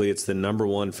 Statistically, it's the number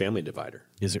one family divider.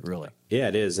 Is it really? Yeah,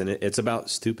 it is. And it's about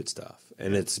stupid stuff.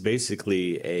 And it's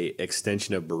basically a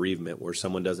extension of bereavement where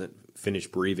someone doesn't finish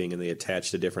bereaving and they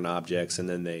attach to different objects, and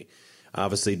then they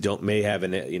obviously may have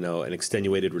an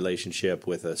extenuated relationship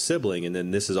with a sibling, and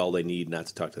then this is all they need not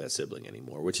to talk to that sibling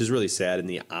anymore, which is really sad and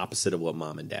the opposite of what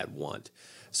mom and dad want.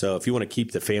 So if you want to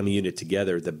keep the family unit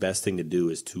together, the best thing to do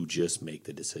is to just make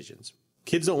the decisions.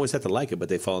 Kids don't always have to like it, but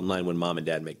they fall in line when mom and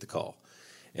dad make the call.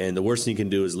 And the worst thing you can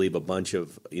do is leave a bunch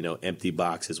of empty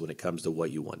boxes when it comes to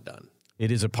what you want done.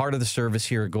 It is a part of the service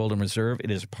here at Golden Reserve. It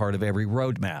is a part of every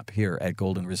roadmap here at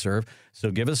Golden Reserve.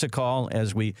 So give us a call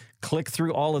as we click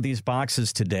through all of these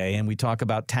boxes today, and we talk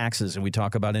about taxes, and we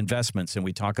talk about investments, and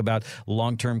we talk about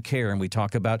long-term care, and we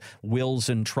talk about wills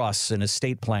and trusts and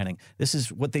estate planning. This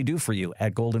is what they do for you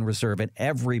at Golden Reserve, and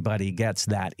everybody gets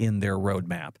that in their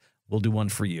roadmap. We'll do one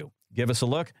for you. Give us a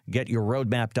look.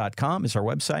 GetYourRoadmap.com is our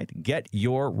website.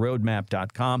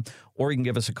 GetYourRoadmap.com. Or you can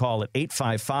give us a call at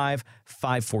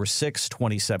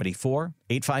 855-546-2074.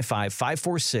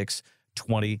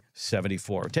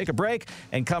 855-546-2074. Take a break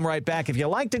and come right back. If you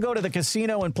like to go to the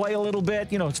casino and play a little bit,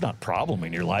 it's not a problem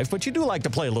in your life, but you do like to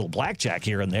play a little blackjack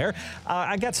here and there,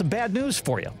 I got some bad news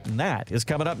for you. And that is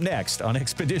coming up next on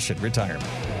Expedition Retirement.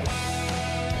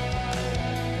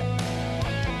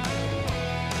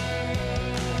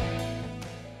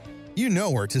 You know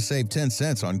where to save 10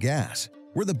 cents on gas,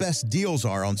 where the best deals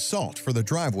are on salt for the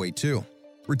driveway, too.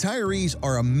 Retirees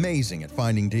are amazing at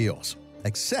finding deals,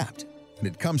 except when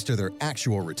it comes to their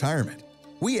actual retirement.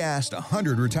 We asked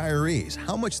 100 retirees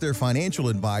how much their financial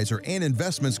advisor and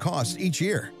investments cost each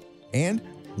year, and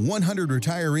 100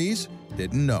 retirees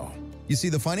didn't know. You see,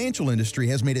 the financial industry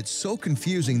has made it so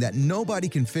confusing that nobody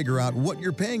can figure out what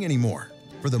you're paying anymore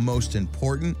for the most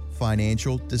important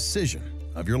financial decision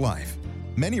of your life.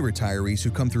 Many retirees who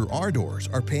come through our doors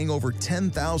are paying over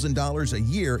 $10,000 a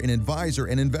year in advisor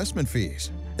and investment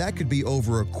fees. That could be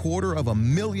over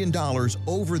 $250,000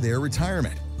 over their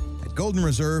retirement. At Golden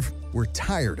Reserve, we're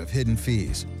tired of hidden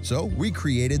fees, so we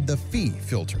created the Fee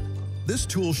Filter. This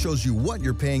tool shows you what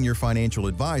you're paying your financial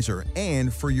advisor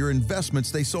and for your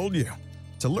investments they sold you.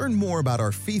 To learn more about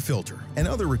our Fee Filter and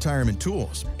other retirement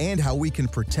tools and how we can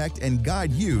protect and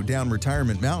guide you down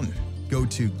Retirement Mountain, go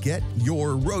to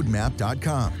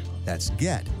GetYourRoadmap.com. That's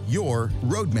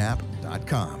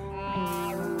GetYourRoadmap.com.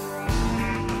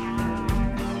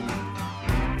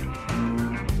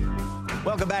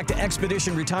 Welcome back to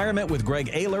Expedition Retirement with Greg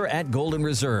Ayler at Golden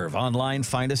Reserve. Online,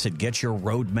 find us at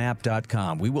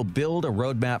GetYourRoadmap.com. We will build a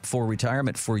roadmap for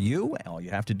retirement for you. All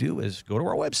you have to do is go to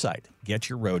our website,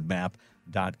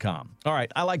 GetYourRoadmap.com. All right,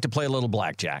 I like to play a little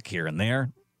blackjack here and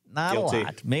there. Not Guilty. a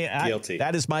lot. Guilty.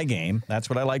 That is my game. That's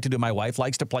what I like to do. My wife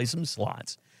likes to play some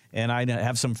slots. And I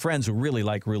have some friends who really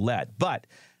like roulette. But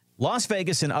Las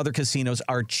Vegas and other casinos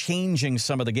are changing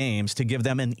some of the games to give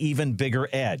them an even bigger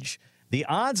edge. The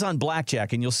odds on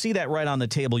blackjack, and you'll see that right on the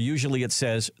table, usually it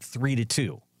says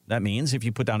 3-2. That means if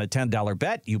you put down a $10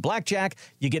 bet, you blackjack,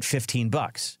 you get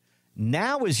 $15.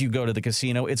 Now as you go to the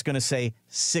casino, it's going to say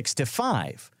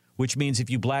 6-5, which means if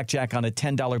you blackjack on a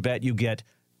 $10 bet, you get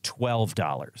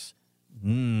 $12.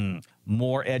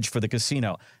 More edge for the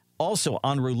casino. Also,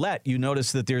 on roulette, you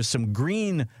notice that there's some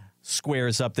green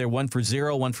squares up there, one for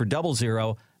 0, one for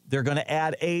 00. They're going to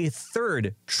add a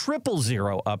third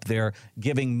 000 up there,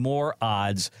 giving more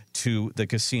odds to the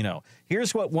casino.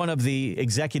 Here's what one of the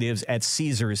executives at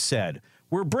Caesars said.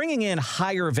 We're bringing in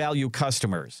higher value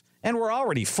customers, and we're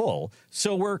already full,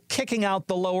 so we're kicking out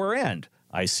the lower end.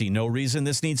 I see no reason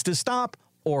this needs to stop,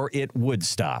 or it would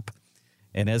stop.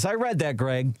 And as I read that,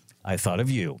 Greg, I thought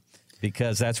of you,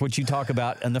 because that's what you talk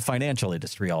about in the financial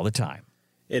industry all the time.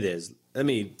 It is. Let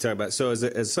me talk about, so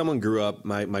as someone grew up,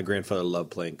 my grandfather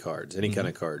loved playing cards, any kind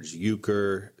of cards,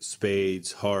 euchre,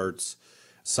 spades, hearts,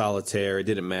 solitaire, it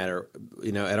didn't matter.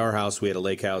 At our house, we had a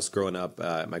lake house growing up.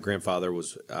 My grandfather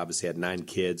obviously had 9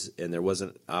 kids, and there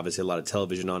wasn't obviously a lot of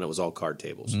television on. It was all card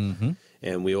tables.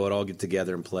 and we would all get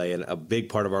together and play. And a big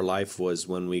part of our life was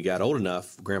when we got old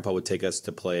enough, Grandpa would take us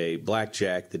to play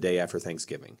blackjack the day after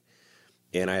Thanksgiving.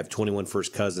 And I have 21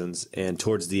 first cousins, and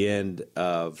towards the end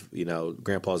of,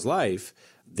 Grandpa's life,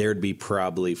 there'd be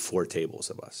probably 4 tables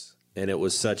of us. And it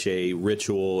was such a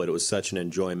ritual, and it was such an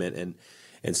enjoyment.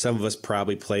 And some of us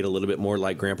probably played a little bit more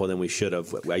like Grandpa than we should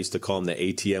have. I used to call him the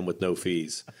ATM with no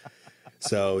fees.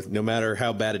 So no matter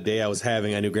how bad a day I was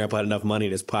having, I knew Grandpa had enough money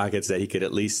in his pockets that he could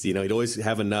at least, he'd always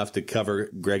have enough to cover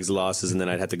Greg's losses, and then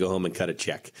I'd have to go home and cut a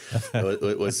check.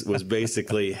 It was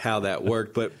basically how that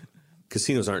worked. But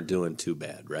casinos aren't doing too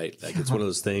bad, right? Like, it's one of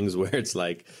those things where it's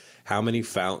like, how many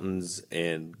fountains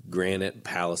and granite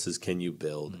palaces can you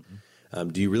build? Mm-hmm.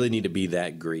 Do you really need to be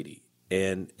that greedy?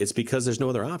 And it's because there's no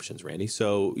other options, Randy.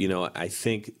 So, I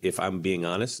think, if I'm being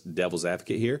honest, devil's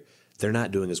advocate here, they're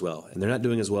not doing as well. And they're not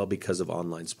doing as well because of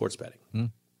online sports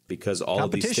betting. Because all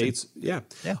of these states,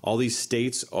 all these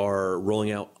states are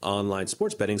rolling out online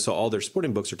sports betting. So all their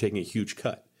sporting books are taking a huge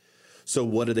cut. So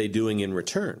what are they doing in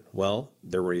return? Well,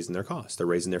 they're raising their costs. They're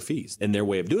raising their fees. And their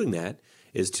way of doing that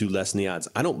is to lessen the odds.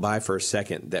 I don't buy for a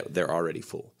second that they're already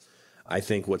full. I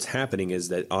think what's happening is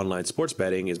that online sports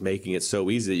betting is making it so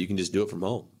easy that you can just do it from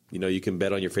home. You can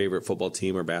bet on your favorite football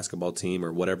team or basketball team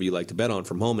or whatever you like to bet on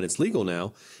from home, and it's legal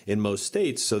now in most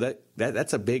states. So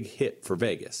that's a big hit for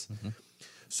Vegas. Mm-hmm.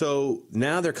 So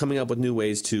now they're coming up with new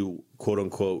ways to, quote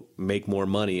unquote, make more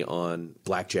money on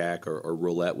blackjack or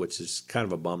roulette, which is kind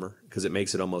of a bummer because it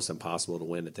makes it almost impossible to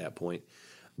win at that point.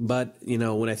 But,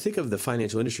 when I think of the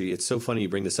financial industry, it's so funny you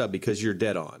bring this up because you're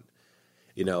dead on.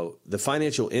 The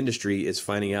financial industry is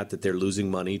finding out that they're losing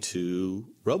money to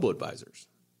robo-advisors.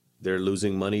 They're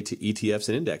losing money to ETFs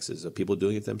and indexes of people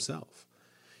doing it themselves.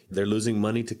 They're losing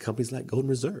money to companies like Golden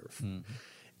Reserve. Mm-hmm.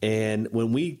 And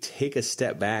when we take a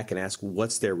step back and ask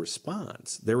what's their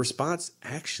response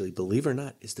actually, believe it or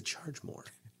not, is to charge more.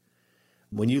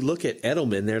 When you look at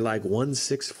Edelman, they're like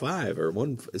 165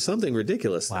 or something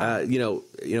ridiculous. Wow.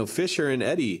 Fisher and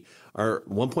Eddy are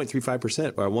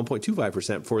 1.35% or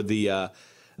 1.25% for the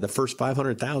first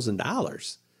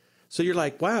 $500,000. So you're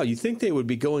like, wow, you think they would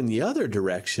be going the other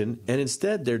direction, and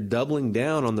instead they're doubling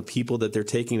down on the people that they're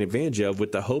taking advantage of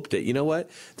with the hope that,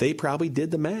 they probably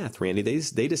did the math, Randy.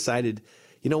 They decided,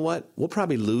 we'll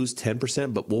probably lose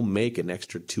 10%, but we'll make an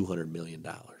extra $200 million.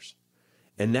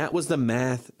 And that was the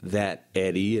math that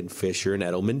Eddy and Fisher and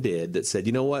Edelman did that said,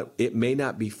 it may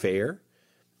not be fair.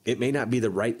 It may not be the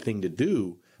right thing to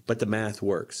do, but the math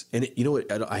works. And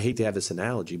I hate to have this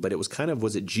analogy, but it was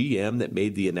was it GM that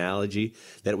made the analogy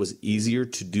that it was easier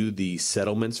to do the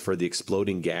settlements for the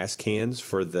exploding gas cans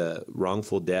for the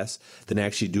wrongful deaths than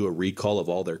actually do a recall of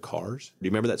all their cars? Do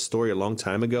you remember that story a long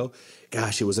time ago?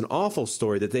 Gosh, it was an awful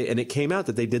story and it came out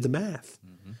that they did the math.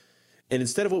 Mm-hmm. And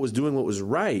instead of what was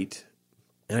right,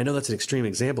 and I know that's an extreme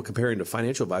example comparing to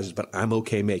financial advisors, but I'm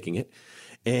okay making it.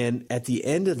 And at the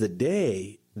end of the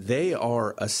day, they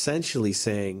are essentially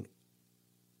saying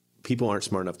people aren't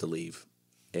smart enough to leave,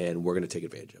 and we're going to take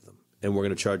advantage of them. And we're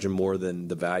going to charge them more than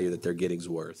the value that they're getting is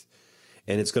worth.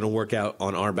 And it's going to work out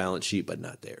on our balance sheet, but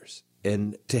not theirs.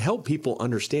 And to help people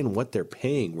understand what they're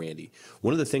paying, Randy,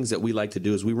 one of the things that we like to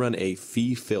do is we run a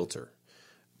fee filter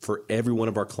for every one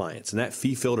of our clients. And that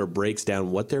fee filter breaks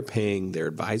down what they're paying their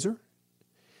advisor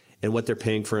and what they're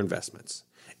paying for investments.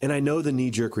 And I know the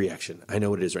knee-jerk reaction. I know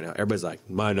what it is right now. Everybody's like,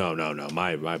 no.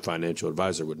 My financial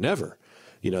advisor would never.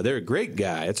 They're a great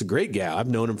guy. It's a great gal. I've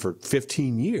known him for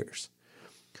 15 years.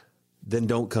 Then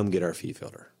don't come get our fee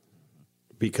filter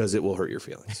because it will hurt your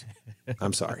feelings.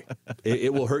 I'm sorry.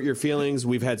 It will hurt your feelings.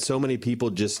 We've had so many people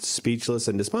just speechless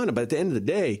and despondent. But at the end of the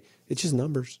day, it's just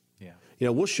numbers. Yeah.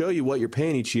 We'll show you what you're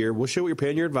paying each year. We'll show what you're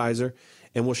paying your advisor.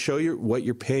 And we'll show you what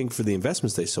you're paying for the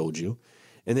investments they sold you.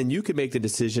 And then you can make the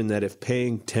decision that if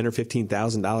paying $10,000 or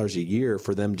 $15,000 a year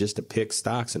for them just to pick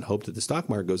stocks and hope that the stock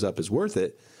market goes up is worth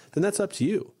it, then that's up to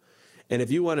you. And if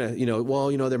you want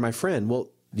to, they're my friend. Well,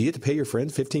 do you get to pay your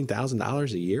friend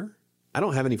 $15,000 a year? I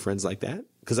don't have any friends like that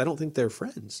because I don't think they're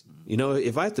friends.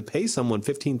 If I have to pay someone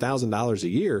 $15,000 a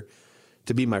year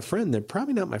to be my friend, they're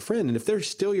probably not my friend. And if they're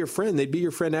still your friend, they'd be your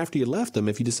friend after you left them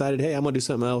if you decided, hey, I'm going to do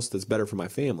something else that's better for my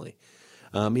family.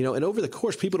 And over the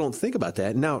course, people don't think about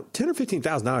that. Now, $10,000 or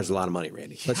 $15,000 is a lot of money,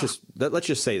 Randy. Yeah. Let's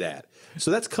just say that.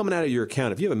 So that's coming out of your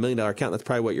account. If you have $1 million account, that's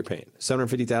probably what you're paying.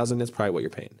 $750,000, that's probably what you're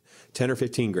paying. 10 or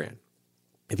 15 grand,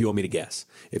 if you want me to guess.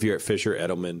 If you're at Fisher,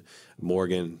 Edelman,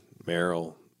 Morgan,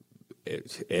 Merrill,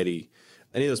 Eddy,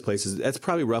 any of those places, that's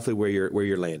probably roughly where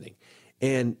you're landing.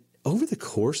 And over the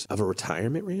course of a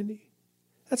retirement, Randy,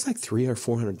 that's like $300,000 or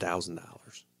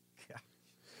 $400,000. Yeah.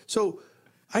 So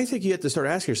I think you have to start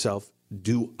asking yourself,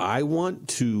 do I want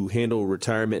to handle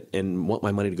retirement and want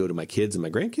my money to go to my kids and my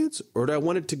grandkids, or do I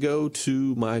want it to go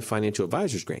to my financial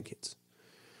advisor's grandkids?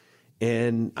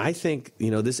 And I think,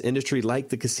 this industry, like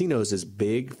the casinos, is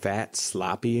big, fat,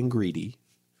 sloppy, and greedy.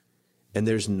 And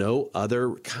there's no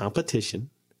other competition.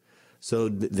 So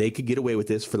they could get away with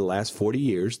this for the last 40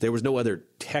 years. There was no other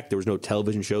tech. There was no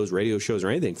television shows, radio shows, or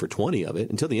anything for 20 of it.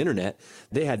 Until the internet,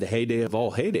 they had the heyday of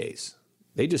all heydays.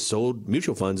 They just sold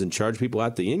mutual funds and charged people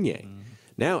out the yin-yang.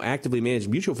 Now, actively managed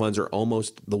mutual funds are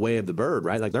almost the way of the bird,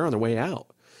 right? Like they're on their way out.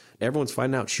 Everyone's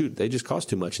finding out, shoot, they just cost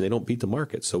too much and they don't beat the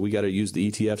market. So we got to use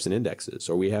the ETFs and indexes,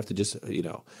 or we have to just,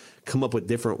 come up with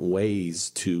different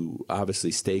ways to obviously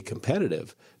stay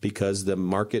competitive because the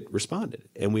market responded.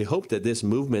 And we hope that this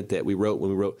movement that we wrote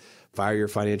when we wrote Fire Your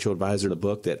Financial Advisor, the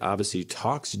book that obviously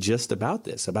talks just about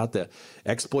this, about the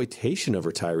exploitation of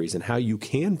retirees and how you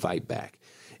can fight back.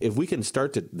 If we can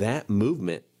start that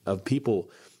movement of people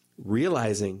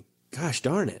realizing, gosh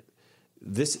darn it,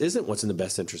 this isn't what's in the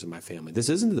best interest of my family. This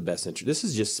isn't the best interest. This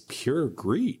is just pure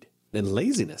greed and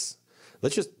laziness.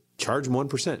 Let's just charge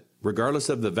 1%, regardless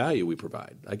of the value we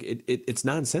provide. Like it's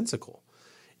nonsensical.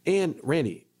 And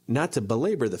Randy, not to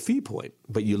belabor the fee point,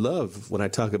 but you love when I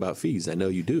talk about fees. I know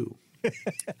you do.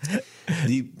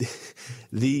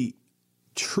 The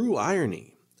true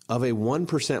irony of a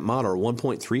 1% model or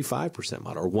 1.35%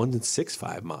 model or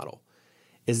 1.65 model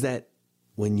is that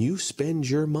when you spend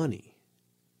your money,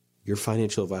 your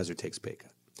financial advisor takes a pay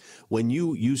cut. When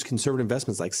you use conservative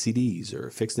investments like CDs or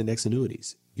fixed index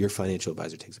annuities, your financial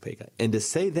advisor takes a pay cut. And to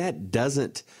say that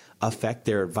doesn't affect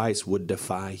their advice would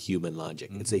defy human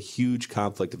logic. It's a huge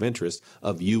conflict of interest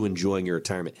of you enjoying your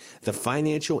retirement. The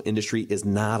financial industry is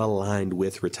not aligned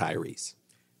with retirees.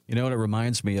 You know what it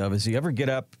reminds me of is you ever get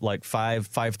up like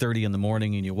 5:30 in the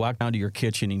morning and you walk down to your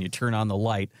kitchen and you turn on the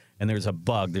light and there's a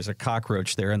bug, there's a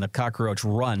cockroach there, and the cockroach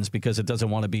runs because it doesn't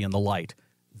want to be in the light.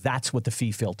 That's what the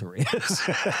fee filter is.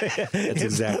 That's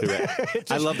exactly right.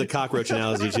 I love the cockroach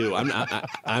analogy too.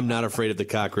 I'm not afraid of the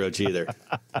cockroach either.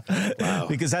 Wow.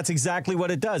 Because that's exactly what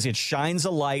it does. It shines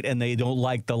a light and they don't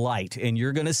like the light. And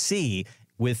you're going to see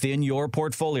within your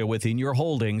portfolio, within your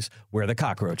holdings, where the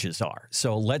cockroaches are.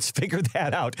 So let's figure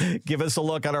that out. Give us a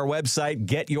look on our website,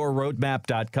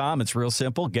 getyourroadmap.com. It's real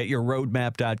simple,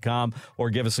 getyourroadmap.com, or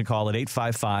give us a call at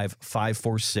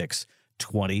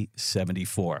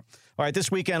 855-546-2074. All right,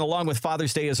 this weekend, along with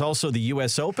Father's Day, is also the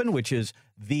U.S. Open, which is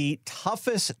the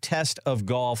toughest test of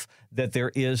golf that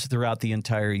there is throughout the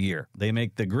entire year. They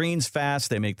make the greens fast.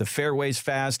 They make the fairways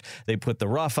fast. They put the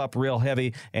rough up real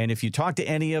heavy. And if you talk to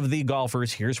any of the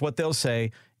golfers, here's what they'll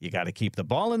say. You got to keep the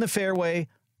ball in the fairway,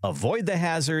 avoid the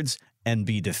hazards, and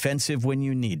be defensive when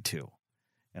you need to.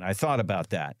 And I thought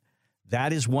about that.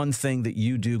 That is one thing that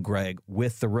you do, Greg,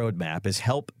 with the roadmap is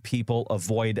help people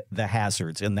avoid the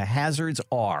hazards. And the hazards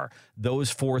are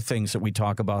those four things that we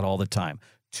talk about all the time.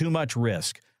 Too much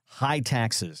risk, high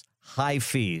taxes, high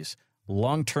fees,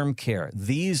 long-term care.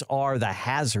 These are the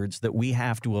hazards that we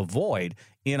have to avoid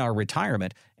in our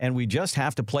retirement. And we just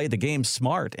have to play the game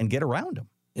smart and get around them.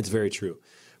 It's very true.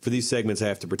 For these segments, I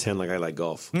have to pretend like I like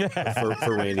golf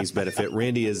for Randy's benefit.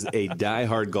 Randy is a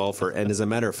diehard golfer, and as a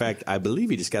matter of fact, I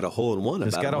believe he just got a hole-in-one.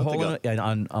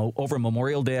 Over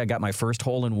Memorial Day, I got my first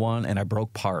hole-in-one, and I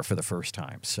broke par for the first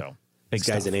time. So this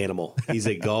guy's an animal. He's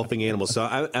a golfing animal.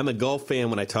 So I'm a golf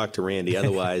fan when I talk to Randy.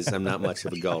 Otherwise, I'm not much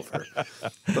of a golfer.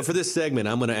 But for this segment,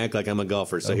 I'm going to act like I'm a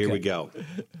golfer. So Here we go.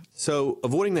 So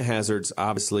avoiding the hazards,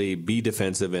 obviously, be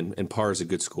defensive, and par is a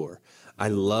good score. I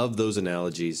love those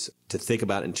analogies to think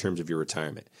about in terms of your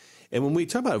retirement. And when we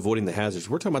talk about avoiding the hazards,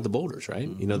 we're talking about the boulders, right?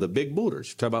 Mm-hmm. You know, the big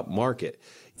boulders. We're talking about market,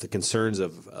 the concerns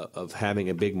of having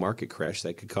a big market crash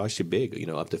that could cost you big,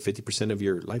 up to 50% of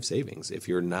your life savings if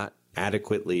you're not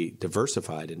adequately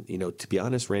diversified. And, to be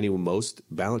honest, Randy, with most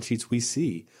balance sheets we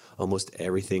see, almost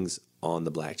everything's on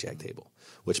the blackjack table,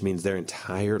 which means their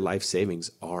entire life savings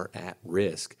are at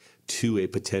risk to a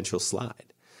potential slide.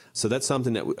 So that's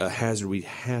something a hazard we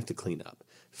have to clean up.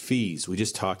 Fees, we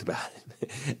just talked about it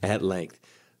at length.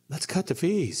 Let's cut the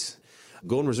fees.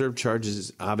 Golden Reserve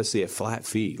charges obviously a flat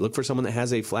fee. Look for someone that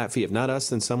has a flat fee. If not us,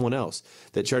 then someone else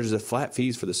that charges a flat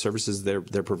fees for the services they're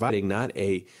providing, not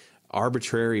a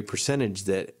arbitrary percentage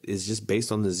that is just based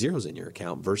on the zeros in your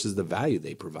account versus the value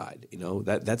they provide.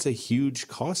 That's a huge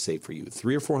cost save for you,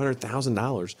 $300,000 or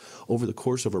 $400,000 over the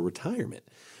course of a retirement.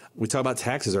 We talked about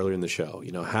taxes earlier in the show.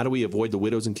 How do we avoid the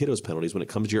widows and kiddos penalties when it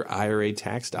comes to your IRA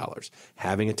tax dollars?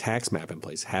 Having a tax map in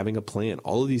place, having a plan,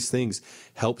 all of these things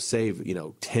help save,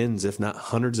 tens, if not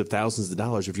hundreds of thousands of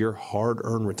dollars of your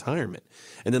hard-earned retirement.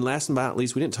 And then last but not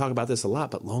least, we didn't talk about this a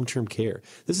lot, but long-term care.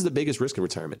 This is the biggest risk in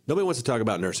retirement. Nobody wants to talk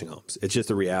about nursing homes. It's just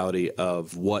the reality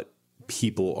of what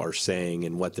people are saying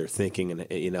and what they're thinking. And,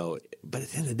 but at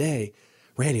the end of the day,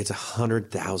 Randy, it's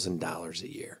 $100,000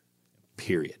 a year,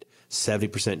 period.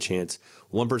 70% chance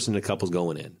one person in a couple's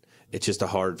going in. It's just a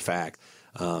hard fact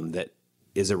that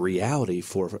is a reality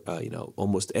for,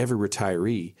 almost every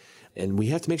retiree. And we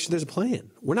have to make sure there's a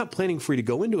plan. We're not planning for you to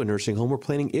go into a nursing home. We're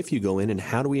planning if you go in, and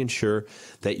how do we ensure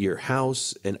that your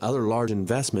house and other large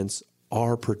investments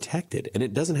are protected. And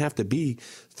it doesn't have to be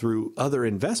through other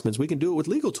investments. We can do it with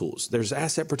legal tools. There's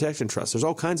asset protection trusts. There's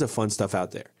all kinds of fun stuff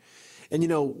out there. And,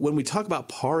 when we talk about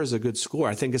par as a good score,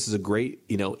 I think this is a great,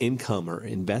 income or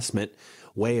investment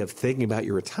way of thinking about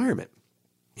your retirement.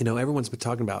 Everyone's been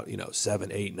talking about,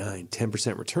 7, 8, 9,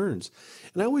 10% returns.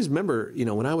 And I always remember,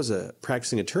 when I was a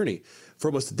practicing attorney for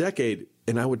almost a decade,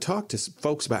 and I would talk to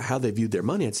folks about how they viewed their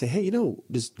money. I'd say, hey,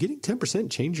 does getting 10%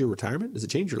 change your retirement? Does it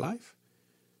change your life?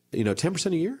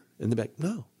 10% a year? And they're like,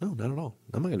 no, not at all.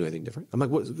 I'm not going to do anything different. I'm like,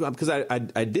 what? Because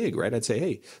I dig, right? I'd say,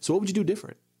 hey, so what would you do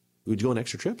different? Would you go on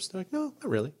extra trips? They're like, no, not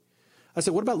really. I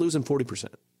said, what about losing 40%?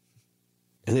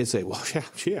 And they'd say, well,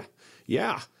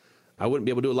 yeah. I wouldn't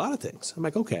be able to do a lot of things. I'm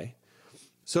like, okay.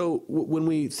 So when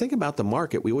we think about the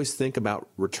market, we always think about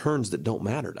returns that don't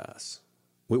matter to us.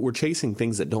 We're chasing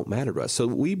things that don't matter to us. So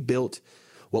we built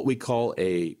what we call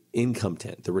a income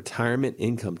tent, the retirement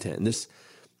income tent. And this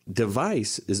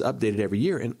device is updated every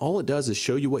year, and all it does is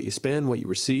show you what you spend, what you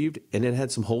received, and it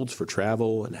had some holds for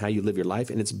travel and how you live your life,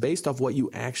 and it's based off what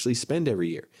you actually spend every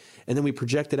year. And then we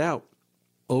project it out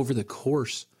over the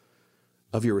course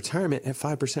of your retirement at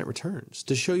 5% returns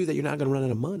to show you that you're not going to run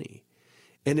out of money.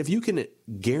 And if you can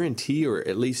guarantee, or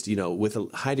at least, with a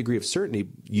high degree of certainty,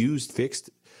 use fixed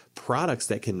products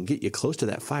that can get you close to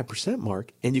that 5%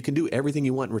 mark, and you can do everything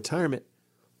you want in retirement,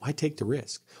 why take the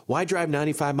risk? Why drive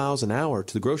 95 miles an hour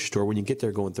to the grocery store when you get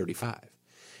there going 35?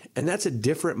 And that's a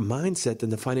different mindset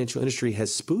than the financial industry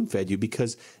has spoon-fed you,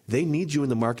 because they need you in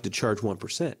the market to charge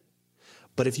 1%.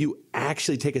 But if you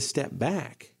actually take a step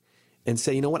back and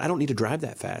say, you know what, I don't need to drive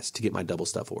that fast to get my double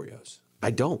stuffed Oreos. I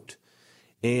don't.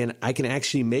 And I can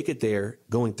actually make it there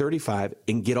going 35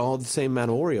 and get all the same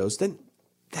amount of Oreos, then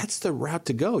that's the route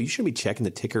to go. You shouldn't be checking the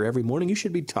ticker every morning. You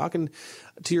should be talking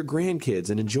to your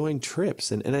grandkids and enjoying trips.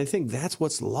 And I think that's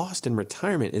what's lost in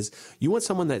retirement is you want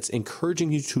someone that's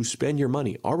encouraging you to spend your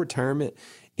money. Our retirement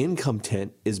income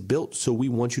tent is built so we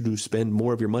want you to spend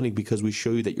more of your money because we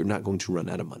show you that you're not going to run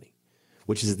out of money,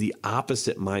 which is the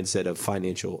opposite mindset of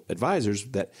financial advisors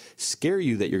that scare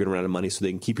you that you're going to run out of money so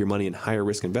they can keep your money in higher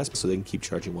risk investments so they can keep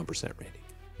charging 1%, Randy.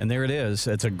 And there it is.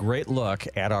 It's a great look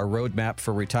at our roadmap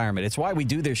for retirement. It's why we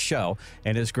do this show.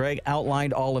 And as Greg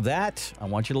outlined all of that, I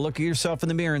want you to look at yourself in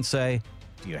the mirror and say,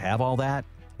 do you have all that?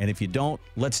 And if you don't,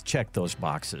 let's check those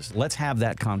boxes. Let's have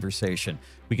that conversation.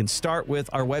 We can start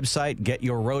with our website,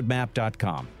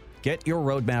 getyourroadmap.com.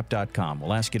 Getyourroadmap.com.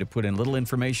 We'll ask you to put in a little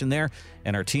information there,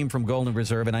 and our team from Golden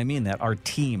Reserve, and I mean that, our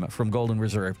team from Golden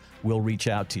Reserve will reach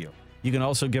out to you. You can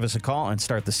also give us a call and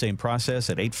start the same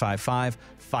process at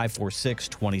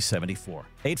 855-546-2074.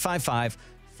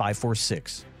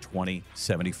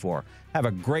 855-546-2074. Have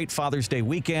a great Father's Day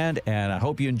weekend, and I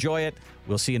hope you enjoy it.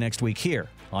 We'll see you next week here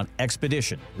on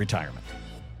Expedition Retirement.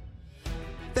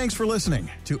 Thanks for listening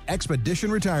to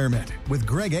Expedition Retirement with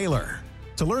Greg Ayler.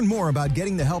 To learn more about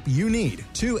getting the help you need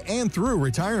to and through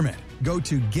retirement, go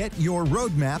to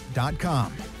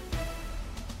getyourroadmap.com.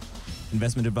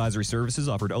 Investment advisory services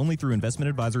offered only through investment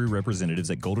advisory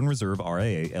representatives at Golden Reserve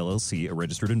RIA, LLC, a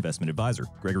registered investment advisor.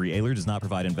 Gregory Ayler does not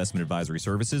provide investment advisory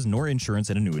services nor insurance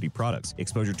and annuity products.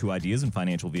 Exposure to ideas and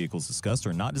financial vehicles discussed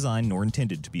are not designed nor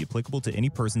intended to be applicable to any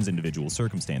person's individual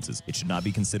circumstances. It should not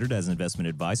be considered as investment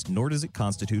advice, nor does it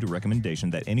constitute a recommendation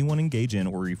that anyone engage in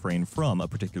or refrain from a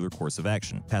particular course of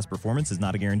action. Past performance is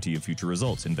not a guarantee of future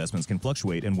results. Investments can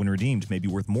fluctuate and when redeemed may be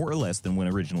worth more or less than when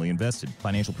originally invested.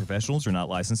 Financial professionals are not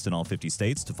licensed in all 50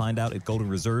 states. To find out if Golden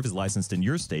Reserve is licensed in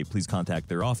your state, please contact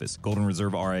their office. Golden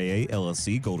Reserve RIA,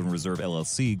 LLC, Golden Reserve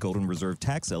LLC, Golden Reserve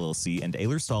Tax LLC, and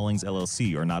Ayler Stallings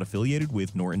LLC are not affiliated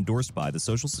with nor endorsed by the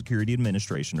Social Security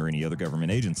Administration or any other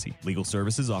government agency. Legal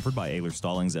services offered by Ayler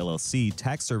Stallings LLC.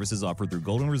 Tax services offered through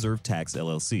Golden Reserve Tax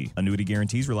LLC. Annuity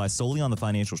guarantees rely solely on the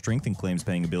financial strength and claims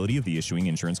paying ability of the issuing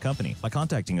insurance company. By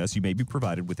contacting us, you may be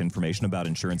provided with information about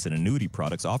insurance and annuity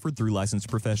products offered through licensed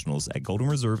professionals at Golden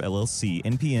Reserve LLC,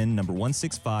 NPN number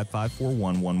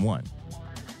 165541111.